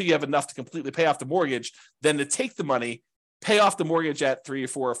market until you have enough to completely pay off the mortgage than to take the money, pay off the mortgage at 3 or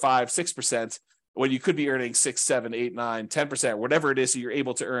 4 or 5, 6%, when you could be earning 6, 7, 8, 9, 10%, whatever it is that you're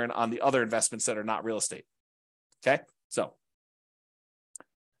able to earn on the other investments that are not real estate. Okay. So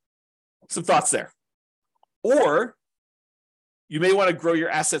some thoughts there. Or you may want to grow your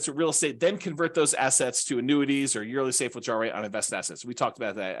assets with real estate, then convert those assets to annuities or yearly safe withdrawal rate on invested assets. We talked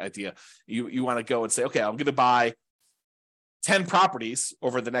about that idea. You want to go and say, okay, I'm going to buy 10 properties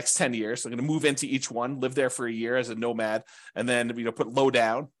over the next 10 years. So I'm going to move into each one, live there for a year as a nomad, and then, put low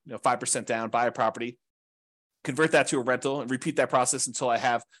down, 5% down, buy a property, convert that to a rental, and repeat that process until I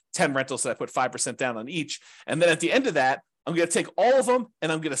have 10 rentals that I put 5% down on each. And then at the end of that, I'm going to take all of them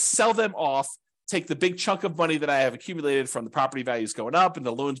and I'm going to sell them off, take the big chunk of money that I have accumulated from the property values going up and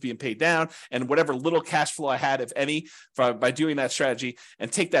the loans being paid down and whatever little cash flow I had, if any, by doing that strategy,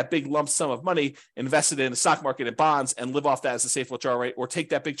 and take that big lump sum of money, invest it in the stock market and bonds, and live off that as a safe withdrawal rate, or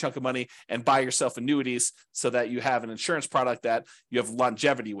take that big chunk of money and buy yourself annuities so that you have an insurance product that you have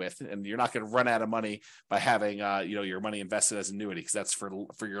longevity with, and you're not going to run out of money by having your money invested as annuity, because that's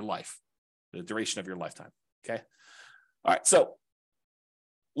for your life, the duration of your lifetime. Okay. All right. So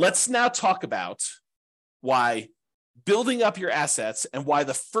let's now talk about why building up your assets and why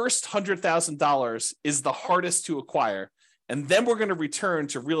the first $100,000 is the hardest to acquire. And then we're going to return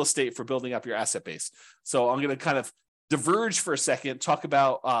to real estate for building up your asset base. So I'm going to kind of diverge for a second, talk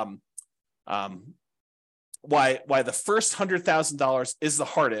about why the first $100,000 is the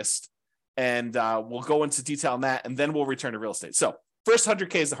hardest. And we'll go into detail on that, and then we'll return to real estate. So first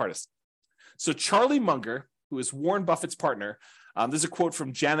 100K is the hardest. So Charlie Munger, who is Warren Buffett's partner, there's a quote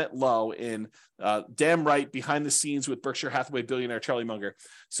from Janet Lowe in Damn Right, Behind the Scenes with Berkshire Hathaway billionaire Charlie Munger.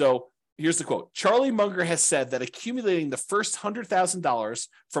 So here's the quote. Charlie Munger has said that accumulating the first $100,000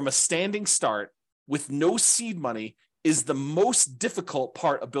 from a standing start with no seed money is the most difficult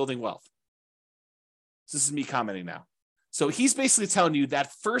part of building wealth. This is me commenting now. So he's basically telling you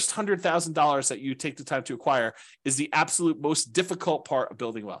that first $100,000 that you take the time to acquire is the absolute most difficult part of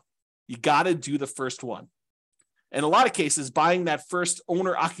building wealth. You got to do the first one. In a lot of cases, buying that first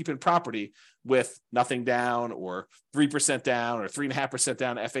owner-occupant property with nothing down, or 3% down, or 3.5%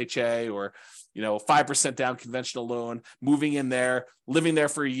 down FHA, or 5% down conventional loan, moving in there, living there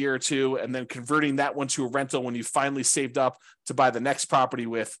for a year or two, and then converting that one to a rental when you finally saved up to buy the next property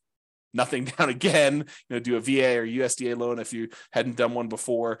with nothing down again, do a VA or USDA loan if you hadn't done one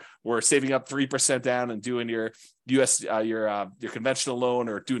before, or saving up 3% down and doing your conventional loan,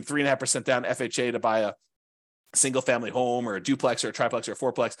 or doing 3.5% down FHA to buy a single family home or a duplex or a triplex or a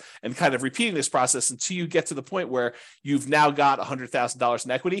fourplex, and kind of repeating this process until you get to the point where you've now got $100,000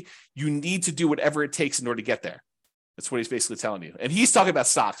 in equity. You need to do whatever it takes in order to get there. That's what he's basically telling you. And he's talking about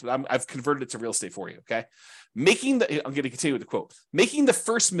stocks, but I've converted it to real estate for you. Okay. I'm going to continue with the quote. Making the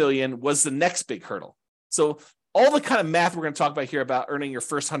first million was the next big hurdle. So all the kind of math we're going to talk about here about earning your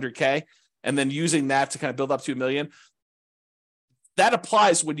first 100K and then using that to kind of build up to $1 million, that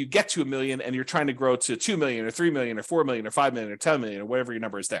applies when you get to $1 million and you're trying to grow to 2 million or 3 million or 4 million or 5 million or 10 million or whatever your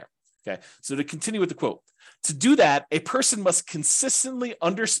number is there. Okay. So to continue with the quote, to do that, a person must consistently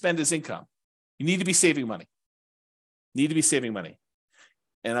underspend his income. You need to be saving money.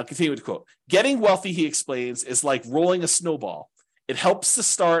 And I'll continue with the quote. Getting wealthy, he explains, is like rolling a snowball. It helps to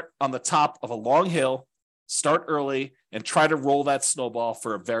start on the top of a long hill, start early, and try to roll that snowball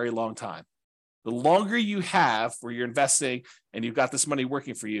for a very long time. The longer you have where you're investing and you've got this money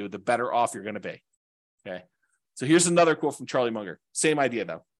working for you, the better off you're going to be. Okay. So here's another quote from Charlie Munger. Same idea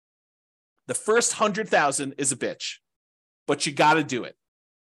though. The first 100,000 is a bitch, but you got to do it.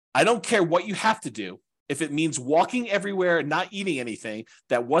 I don't care what you have to do. If it means walking everywhere and not eating anything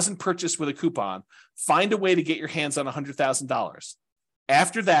that wasn't purchased with a coupon, find a way to get your hands on $100,000.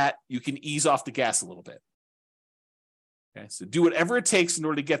 After that, you can ease off the gas a little bit. Okay. So do whatever it takes in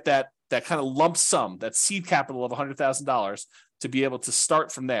order to get that kind of lump sum, that seed capital of $100,000, to be able to start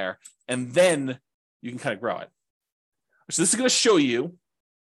from there, and then you can kind of grow it. So this is going to show you,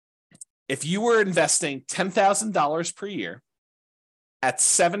 if you were investing $10,000 per year at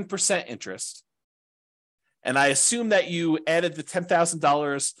 7% interest, and I assume that you added the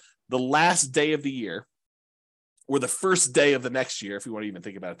 $10,000 the last day of the year, or the first day of the next year, if you want to even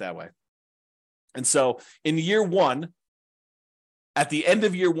think about it that way. And so in year one, at the end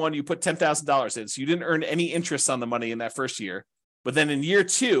of year one, you put $10,000 in. So you didn't earn any interest on the money in that first year. But then in year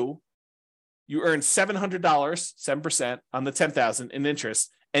two, you earned $700, 7% on the $10,000 in interest,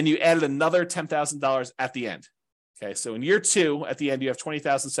 and you added another $10,000 at the end. Okay, so in year two, at the end, you have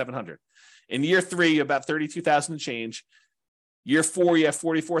 $20,700. In year three, you have about $32,000 and change. Year four, you have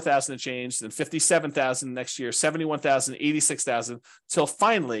 $44,000 and change, then $57,000 next year, $71,000, $86,000, till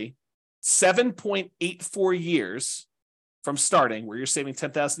finally 7.84 years from starting, where you're saving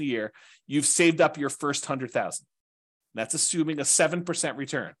 $10,000 a year, you've saved up your first $100,000. That's assuming a 7%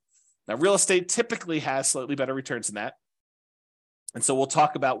 return. Now, real estate typically has slightly better returns than that. And so we'll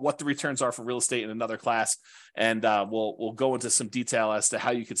talk about what the returns are for real estate in another class, and we'll go into some detail as to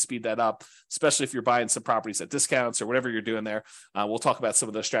how you could speed that up, especially if you're buying some properties at discounts or whatever you're doing there. We'll talk about some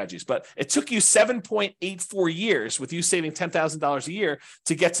of those strategies. But it took you 7.84 years with you saving $10,000 a year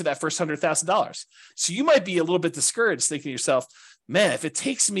to get to that first $100,000. So you might be a little bit discouraged, thinking to yourself, man, if it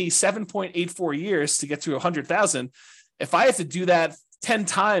takes me 7.84 years to get to 100,000, if I have to do that 10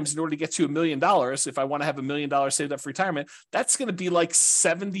 times in order to get to $1 million, if I want to have $1 million saved up for retirement, that's going to be like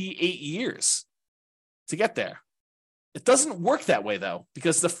 78 years to get there. It doesn't work that way, though,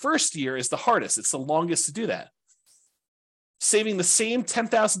 because the first year is the hardest. It's the longest to do that. Saving the same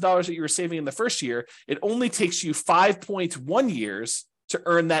 $10,000 that you were saving in the first year, it only takes you 5.1 years to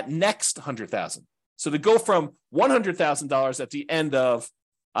earn that next $100,000. So to go from $100,000 at the end of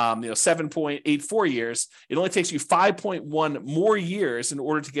 7.84 years, it only takes you 5.1 more years in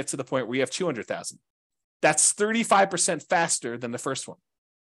order to get to the point where you have 200,000. That's 35% faster than the first one.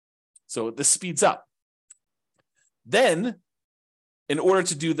 So this speeds up. Then, in order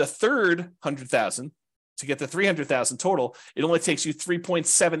to do the third 100,000, to get the 300,000 total, it only takes you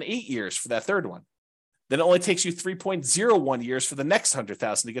 3.78 years for that third one. Then it only takes you 3.01 years for the next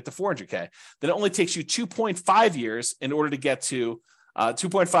 100,000 to get to 400K. Then it only takes you 2.5 years in order to get to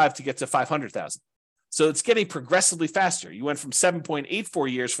 2.5 to get to 500,000. So it's getting progressively faster. You went from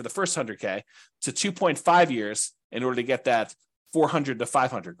 7.84 years for the first 100K to 2.5 years in order to get that 400 to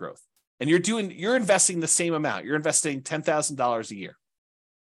 500 growth. And you're investing the same amount. You're investing $10,000 a year.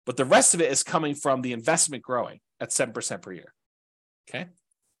 But the rest of it is coming from the investment growing at 7% per year. Okay.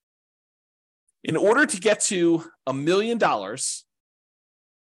 In order to get to $1 million,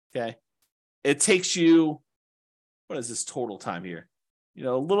 okay, it takes you, what is this total time here? A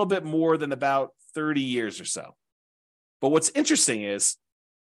little bit more than about 30 years or so. But what's interesting is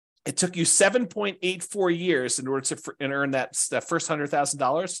it took you 7.84 years in order to earn that first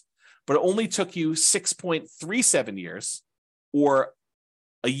 $100,000, but it only took you 6.37 years, or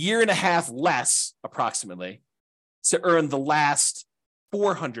a year and a half less approximately, to earn the last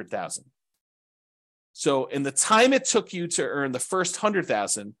 400,000. So in the time it took you to earn the first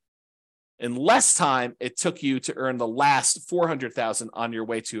 100,000, in less time it took you to earn the last 400,000 on your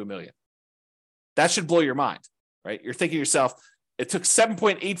way to $1 million. That should blow your mind, right? You're thinking to yourself, it took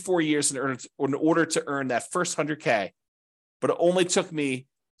 7.84 years in order to earn that first 100K, but it only took me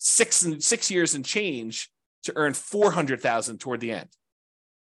 6 years and change to earn 400,000 toward the end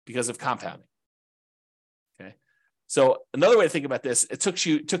because of compounding. Okay. So another way to think about this, it took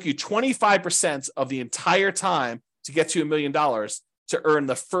you 25% of the entire time to get to $1 million to earn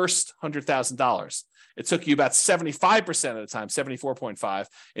the first $100,000. It took you about 75% of the time, 74.5,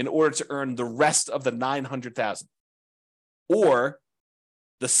 in order to earn the rest of the 900,000. Or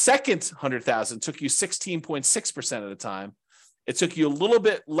the second 100,000 took you 16.6% of the time. It took you a little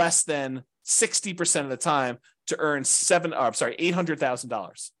bit less than 60% of the time to earn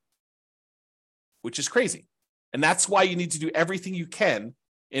 $800,000, which is crazy. And that's why you need to do everything you can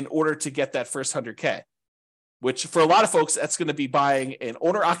in order to get that first 100K, which for a lot of folks, that's going to be buying an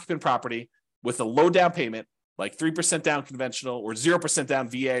owner-occupant property with a low down payment, like 3% down conventional or 0% down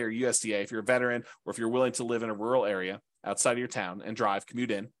VA or USDA if you're a veteran, or if you're willing to live in a rural area outside of your town and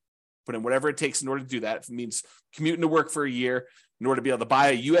commute in, put in whatever it takes in order to do that. If it means commuting to work for a year in order to be able to buy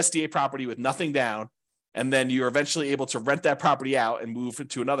a USDA property with nothing down, and then you're eventually able to rent that property out and move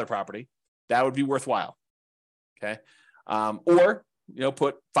to another property, that would be worthwhile. Okay. Or,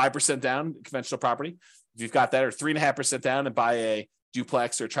 put 5% down conventional property. If you've got that, or 3.5% down, and buy a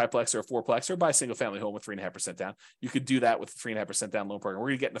duplex or triplex or a fourplex, or buy a single family home with 3.5% down. You could do that with a 3.5% down loan program. We're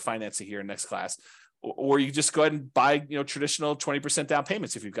going to get into financing here in next class. Or you just go ahead and buy, traditional 20% down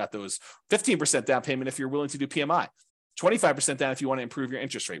payments if you've got those, 15% down payment if you're willing to do PMI, 25% down if you want to improve your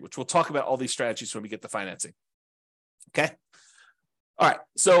interest rate, which we'll talk about all these strategies when we get the financing. Okay. All right.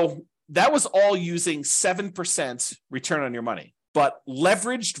 So that was all using 7% return on your money, but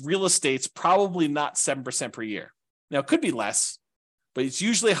leveraged real estate's probably not 7% per year. Now it could be less, but it's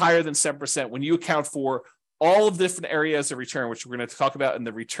usually higher than 7% when you account for all of the different areas of return, which we're going to talk about in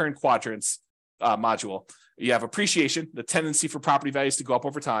the return quadrants module. You have appreciation, the tendency for property values to go up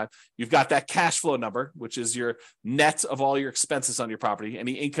over time. You've got that cash flow number, which is your net of all your expenses on your property,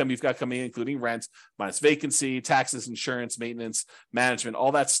 any income you've got coming in, including rent, minus vacancy, taxes, insurance, maintenance, management,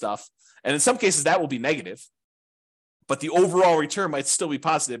 all that stuff. And in some cases, that will be negative, but the overall return might still be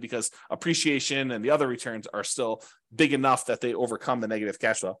positive because appreciation and the other returns are still big enough that they overcome the negative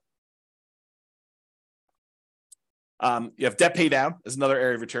cash flow. You have debt pay down is another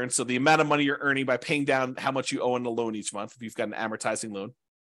area of return. So the amount of money you're earning by paying down how much you owe on the loan each month, if you've got an amortizing loan.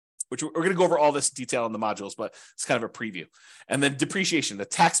 which we're going to go over all this detail in the modules, but it's kind of a preview. And then depreciation, the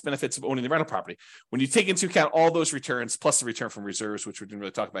tax benefits of owning the rental property. When you take into account all those returns, plus the return from reserves, which we didn't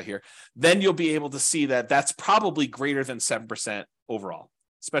really talk about here, then you'll be able to see that that's probably greater than 7% overall,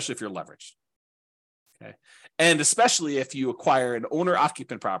 especially if you're leveraged. Okay. And especially if you acquire an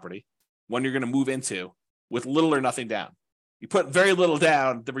owner-occupant property, one you're going to move into with little or nothing down. You put very little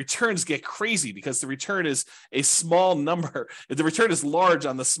down, the returns get crazy because the return is a small number. The return is large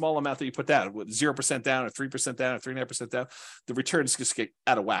on the small amount that you put down, with 0% down or 3% down or 3.5% down. The returns just get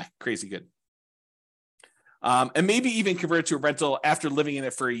out of whack, crazy good. And maybe even convert it to a rental after living in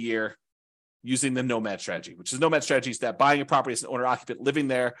it for a year using the nomad strategy, which is nomad strategy is that buying a property as an owner occupant, living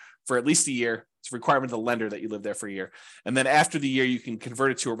there for at least a year. It's a requirement of the lender that you live there for a year. And then after the year, you can convert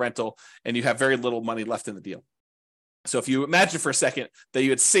it to a rental and you have very little money left in the deal. So if you imagine for a second that you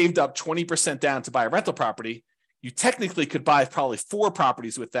had saved up 20% down to buy a rental property, you technically could buy probably 4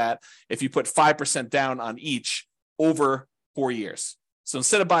 properties with that if you put 5% down on each over 4 years. So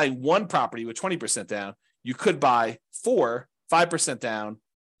instead of buying 1 property with 20% down, you could buy 4 5% down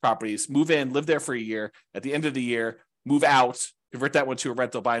properties, move in, live there for a year. At the end of the year, move out, convert that one to a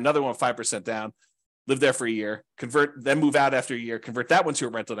rental, buy another one 5% down, live there for a year, convert, then move out after a year, convert that one to a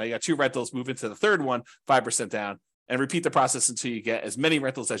rental. Now you got 2 rentals, move into the third one, 5% down, and repeat the process until you get as many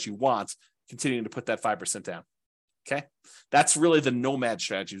rentals as you want, continuing to put that 5% down. Okay. That's really the nomad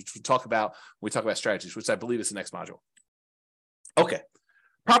strategy, which we talk about when we talk about strategies, which I believe is the next module. Okay.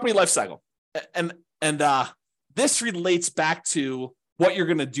 Property life cycle. And this relates back to what you're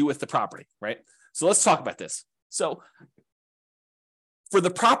going to do with the property, right? So let's talk about this. So for the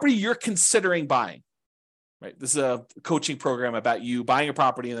property you're considering buying, right? This is a coaching program about you buying a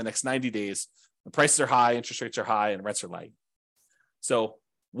property in the next 90 days. The prices are high, interest rates are high, and rents are light. So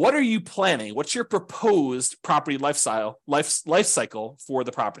what are you planning? What's your proposed property life cycle for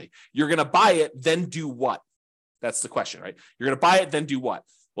the property? You're going to buy it, then do what? That's the question, right? You're going to buy it, then do what?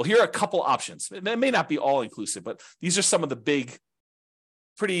 Well, here are a couple options. It may not be all inclusive, but these are some of the big,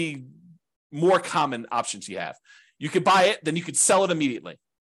 pretty more common options you have. You could buy it, then you could sell it immediately.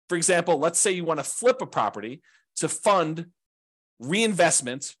 For example, let's say you want to flip a property to fund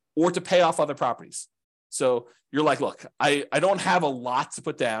reinvestment or to pay off other properties. So you're like, look, I don't have a lot to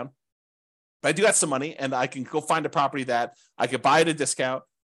put down, but I do have some money and I can go find a property that I could buy at a discount,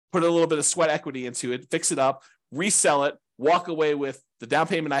 put a little bit of sweat equity into it, fix it up, resell it, walk away with the down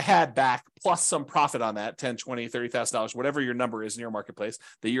payment I had back, plus some profit on that, $10,000, $20,000, $30,000, whatever your number is in your marketplace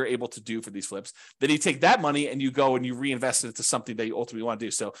that you're able to do for these flips. Then you take that money and you go and you reinvest it into something that you ultimately want to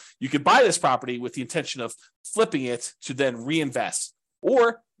do. So you could buy this property with the intention of flipping it to then reinvest.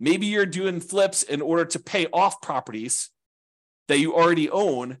 Or maybe you're doing flips in order to pay off properties that you already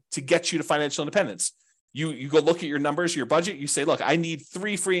own to get you to financial independence. You go look at your numbers, your budget, you say, look, I need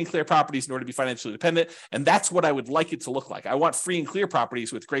 3 free and clear properties in order to be financially independent. And that's what I would like it to look like. I want free and clear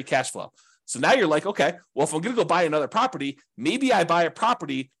properties with great cash flow. So now you're like, okay, well, if I'm going to go buy another property, maybe I buy a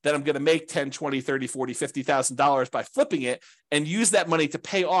property that I'm going to make $10,000, $20,000, $30,000, $40,000, $50,000 by flipping it and use that money to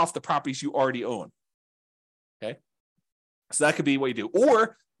pay off the properties you already own. Okay. So that could be what you do.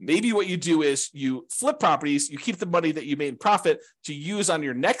 Or maybe what you do is you flip properties, you keep the money that you made in profit to use on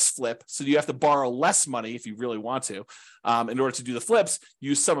your next flip. So you have to borrow less money if you really want to, in order to do the flips,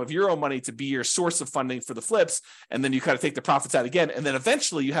 use some of your own money to be your source of funding for the flips. And then you kind of take the profits out again. And then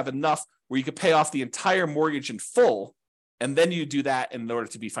eventually you have enough where you could pay off the entire mortgage in full. And then you do that in order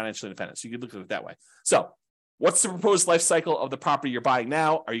to be financially independent. So you could look at it that way. So what's the proposed life cycle of the property you're buying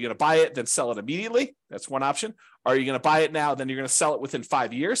now? Are you going to buy it, then sell it immediately? That's one option. Are you going to buy it now, then you're going to sell it within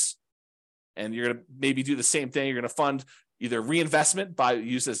 5 years? And you're going to maybe do the same thing. You're going to fund either reinvestment by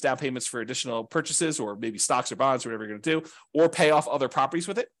use as down payments for additional purchases, or maybe stocks or bonds, or whatever you're going to do, or pay off other properties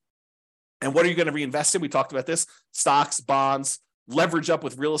with it. And what are you going to reinvest in? We talked about this: stocks, bonds, leverage up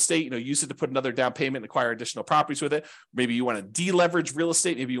with real estate, use it to put another down payment and acquire additional properties with it. Maybe you want to deleverage real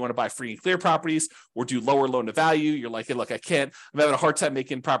estate. Maybe you want to buy free and clear properties or do lower loan to value. You're like, hey, look, I'm having a hard time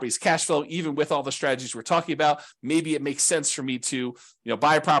making properties cash flow, even with all the strategies we're talking about. Maybe it makes sense for me to,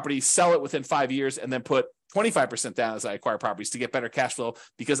 buy a property, sell it within 5 years, and then put 25% down as I acquire properties to get better cash flow,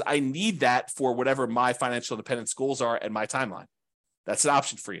 because I need that for whatever my financial independence goals are and my timeline. That's an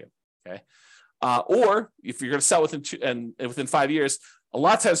option for you. Okay. Or if you're going to sell within 5 years, a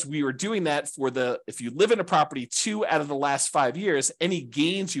lot of times we were doing that if you live in a property 2 out of the last 5 years, any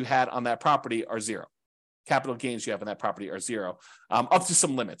gains you had on that property are zero. Capital gains you have on that property are zero, up to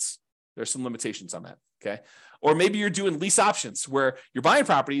some limits. There's some limitations on that. Okay. Or maybe you're doing lease options where you're buying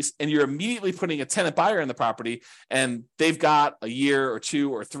properties and you're immediately putting a tenant buyer in the property, and they've got a year or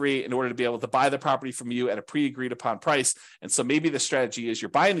 2 or 3 in order to be able to buy the property from you at a pre-agreed upon price. And so maybe the strategy is you're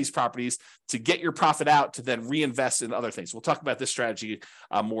buying these properties to get your profit out to then reinvest in other things. We'll talk about this strategy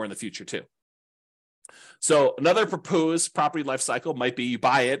more in the future too. So another proposed property life cycle might be you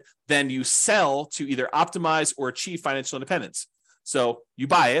buy it, then you sell to either optimize or achieve financial independence. So you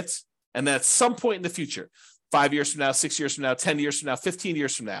buy it, and then at some point in the future, 5 years from now, 6 years from now, 10 years from now, 15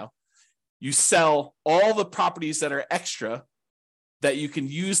 years from now, you sell all the properties that are extra that you can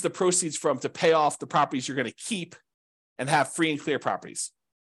use the proceeds from to pay off the properties you're going to keep and have free and clear properties.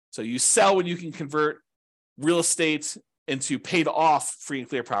 So you sell when you can convert real estate into paid off free and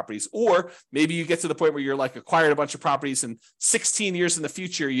clear properties. Or maybe you get to the point where you're like acquired a bunch of properties, and 16 years in the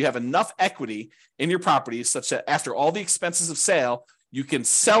future, you have enough equity in your properties such that after all the expenses of sale, you can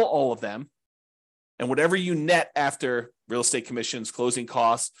sell all of them. And whatever you net after real estate commissions, closing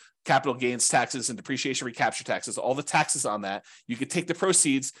costs, capital gains taxes, and depreciation recapture taxes, all the taxes on that, you can take the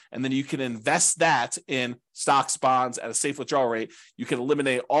proceeds and then you can invest that in stocks, bonds at a safe withdrawal rate. You can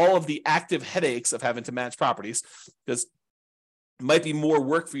eliminate all of the active headaches of having to manage properties, because it might be more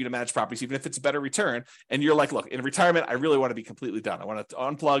work for you to manage properties, even if it's a better return. And you're like, look, in retirement, I really want to be completely done. I want to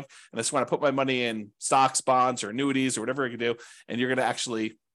unplug and I just want to put my money in stocks, bonds, or annuities, or whatever I can do. And you're going to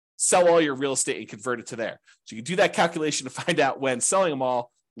actually sell all your real estate and convert it to there. So you can do that calculation to find out when selling them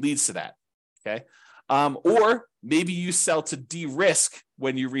all leads to that. Okay. Or maybe you sell to de-risk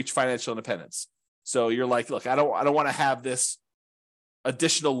when you reach financial independence. So you're like, look, I don't want to have this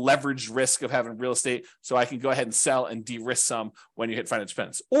additional leverage risk of having real estate, so I can go ahead and sell and de-risk some when you hit financial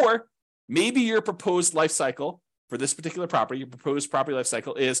independence. Or maybe your proposed life cycle for this particular property, your proposed property life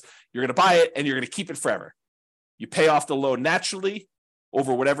cycle is you're going to buy it and you're going to keep it forever. You pay off the loan naturally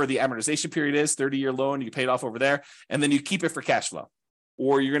over whatever the amortization period is, 30-year loan, you pay it off over there, and then you keep it for cash flow.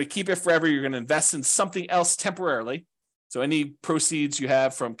 Or you're going to keep it forever, you're going to invest in something else temporarily. So any proceeds you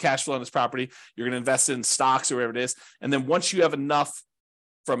have from cash flow on this property, you're going to invest in stocks or whatever it is. And then once you have enough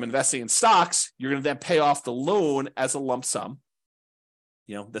from investing in stocks, you're going to then pay off the loan as a lump sum.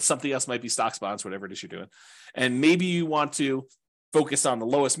 You know, that something else might be stocks, bonds, whatever it is you're doing. And maybe you want to focus on the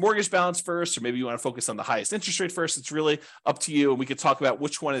lowest mortgage balance first, or maybe you want to focus on the highest interest rate first. It's really up to you. And we could talk about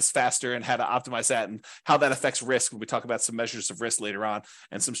which one is faster and how to optimize that and how that affects risk when we talk about some measures of risk later on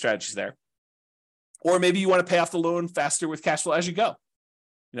and some strategies there. Or maybe you want to pay off the loan faster with cash flow as you go.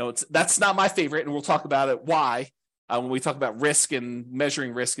 You know, that's not my favorite, and we'll talk about it why when we talk about risk and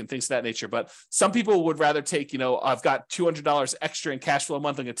measuring risk and things of that nature. But some people would rather take, you know, I've got $200 extra in cash flow a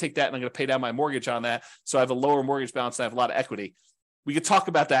month. I'm going to take that and I'm going to pay down my mortgage on that. So I have a lower mortgage balance and I have a lot of equity. We could talk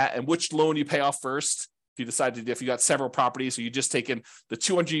about that and which loan you pay off first. If you decide to, if you got several properties, or you just taking the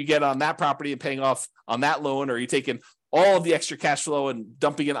 200 you get on that property and paying off on that loan, or you taking all of the extra cash flow and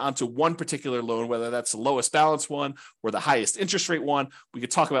dumping it onto one particular loan, whether that's the lowest balance one or the highest interest rate one. We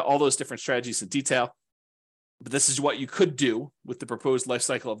could talk about all those different strategies in detail. But this is what you could do with the proposed life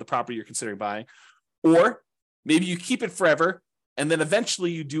cycle of the property you're considering buying. Or maybe you keep it forever, and then eventually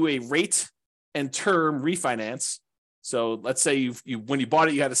you do a rate and term refinance. So let's say when you bought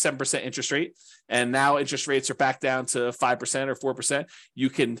it, you had a 7% interest rate, and now interest rates are back down to 5% or 4%. You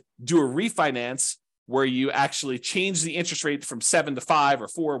can do a refinance where you actually change the interest rate from 7 to 5 or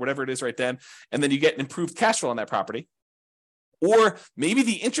 4, whatever it is right then, and then you get an improved cash flow on that property. Or maybe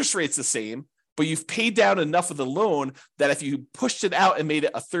the interest rate's the same, but you've paid down enough of the loan that if you pushed it out and made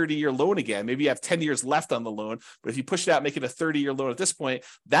it a 30-year loan again, maybe you have 10 years left on the loan, but if you push it out, make it a 30-year loan at this point,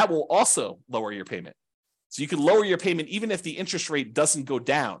 that will also lower your payment. So you can lower your payment even if the interest rate doesn't go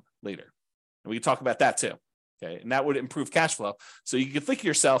down later. And we can talk about that too. Okay. And that would improve cash flow. So you can think to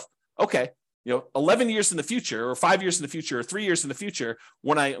yourself, okay, 11 years in the future, or 5 years in the future, or 3 years in the future,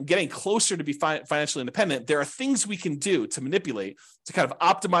 when I'm getting closer to be financially independent, there are things we can do to manipulate, to kind of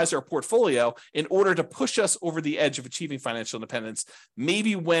optimize our portfolio in order to push us over the edge of achieving financial independence.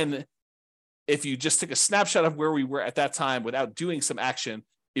 Maybe if you just took a snapshot of where we were at that time without doing some action,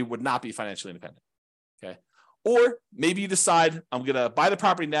 it would not be financially independent. Okay. Or maybe you decide, I'm going to buy the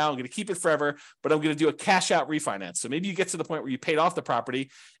property now, I'm going to keep it forever, but I'm going to do a cash out refinance. So maybe you get to the point where you paid off the property,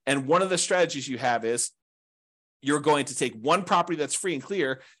 and one of the strategies you have is you're going to take one property that's free and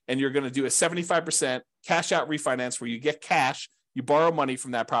clear, and you're going to do a 75% cash out refinance where you get cash, you borrow money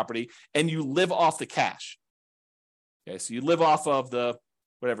from that property, and you live off the cash. Okay, so you live off of the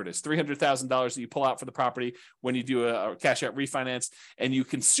whatever it is, $300,000 that you pull out for the property when you do a cash out refinance, and you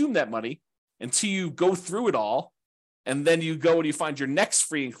consume that money until you go through it all, and then you go and you find your next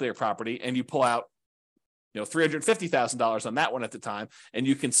free and clear property, and you pull out, $350,000 on that one at the time, and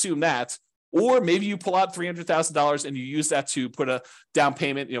you consume that. Or maybe you pull out $300,000 and you use that to put a down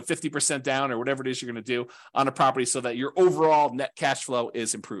payment, 50% down or whatever it is you're going to do on a property so that your overall net cash flow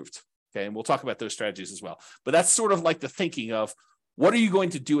is improved. Okay. And we'll talk about those strategies as well. But that's sort of like the thinking of what are you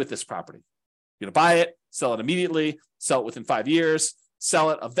going to do with this property? You're going to buy it, sell it immediately, sell it within 5 years, sell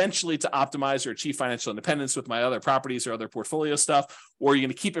it eventually to optimize or achieve financial independence with my other properties or other portfolio stuff, or you're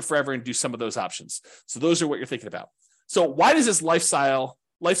going to keep it forever and do some of those options. So those are what you're thinking about. So why does this life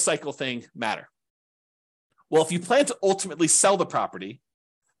cycle thing matter? Well, if you plan to ultimately sell the property,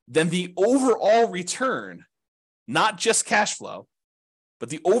 then the overall return, not just cash flow, but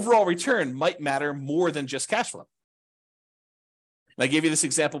the overall return might matter more than just cash flow. And I gave you this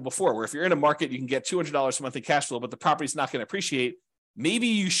example before, where if you're in a market, you can get $200 a month in cash flow, but the property's not going to appreciate. Maybe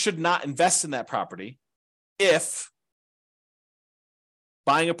you should not invest in that property if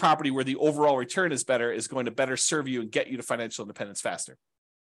buying a property where the overall return is better is going to better serve you and get you to financial independence faster.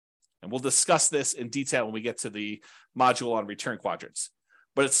 And we'll discuss this in detail when we get to the module on return quadrants.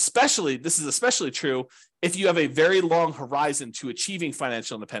 But this is especially true if you have a very long horizon to achieving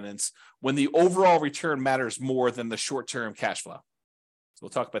financial independence when the overall return matters more than the short-term cash flow. So we'll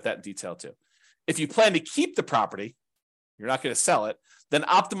talk about that in detail too. If you plan to keep the property, you're not going to sell it, then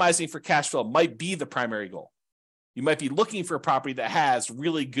optimizing for cash flow might be the primary goal. You might be looking for a property that has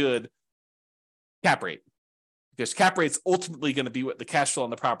really good cap rate, because cap rate's ultimately going to be what the cash flow on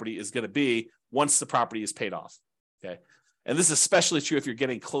the property is going to be once the property is paid off. Okay. And this is especially true if you're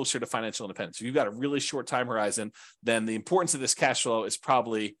getting closer to financial independence. If you've got a really short time horizon, then the importance of this cash flow is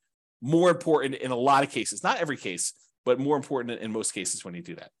probably more important in a lot of cases. Not every case, but more important in most cases when you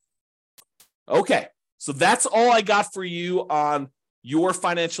do that. Okay, so that's all I got for you on your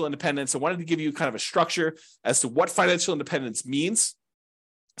financial independence. I wanted to give you kind of a structure as to what financial independence means,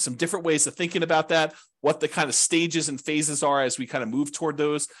 some different ways of thinking about that, what the kind of stages and phases are as we kind of move toward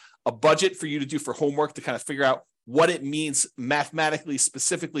those, a budget for you to do for homework to kind of figure out what it means mathematically,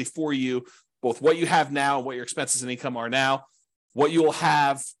 specifically for you, both what you have now and what your expenses and income are now, what you will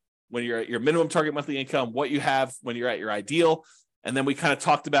have when you're at your minimum target monthly income, what you have when you're at your ideal. And then we kind of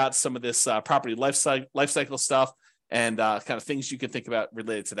talked about some of this property life cycle stuff and kind of things you can think about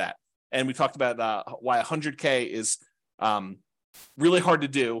related to that. And we talked about why 100K is really hard to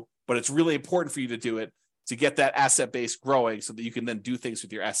do, but it's really important for you to do it to get that asset base growing so that you can then do things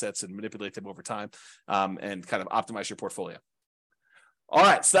with your assets and manipulate them over time and kind of optimize your portfolio. All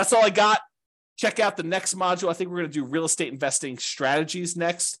right, so that's all I got. Check out the next module. I think we're going to do real estate investing strategies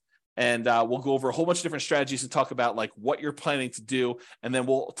next. And we'll go over a whole bunch of different strategies and talk about like what you're planning to do. And then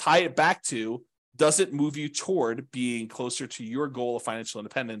we'll tie it back to, does it move you toward being closer to your goal of financial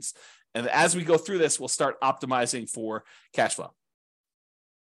independence? And as we go through this, we'll start optimizing for cash flow.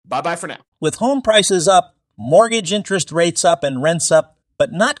 Bye-bye for now. With home prices up, mortgage interest rates up, and rents up,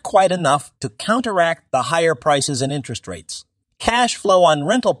 but not quite enough to counteract the higher prices and interest rates. Cash flow on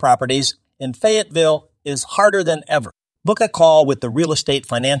rental properties in Fayetteville is harder than ever. Book a call with the Real Estate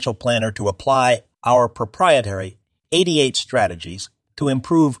Financial Planner to apply our proprietary 88 strategies to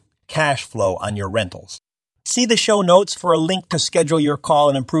improve cash flow on your rentals. See the show notes for a link to schedule your call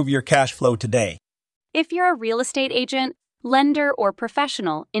and improve your cash flow today. If you're a real estate agent, lender, or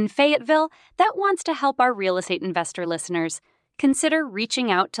professional in Fayetteville that wants to help our real estate investor listeners, consider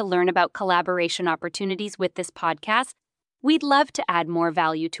reaching out to learn about collaboration opportunities with this podcast. We'd love to add more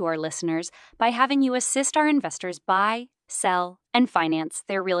value to our listeners by having you assist our investors buy, sell, and finance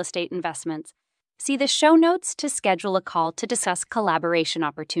their real estate investments. See the show notes to schedule a call to discuss collaboration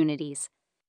opportunities.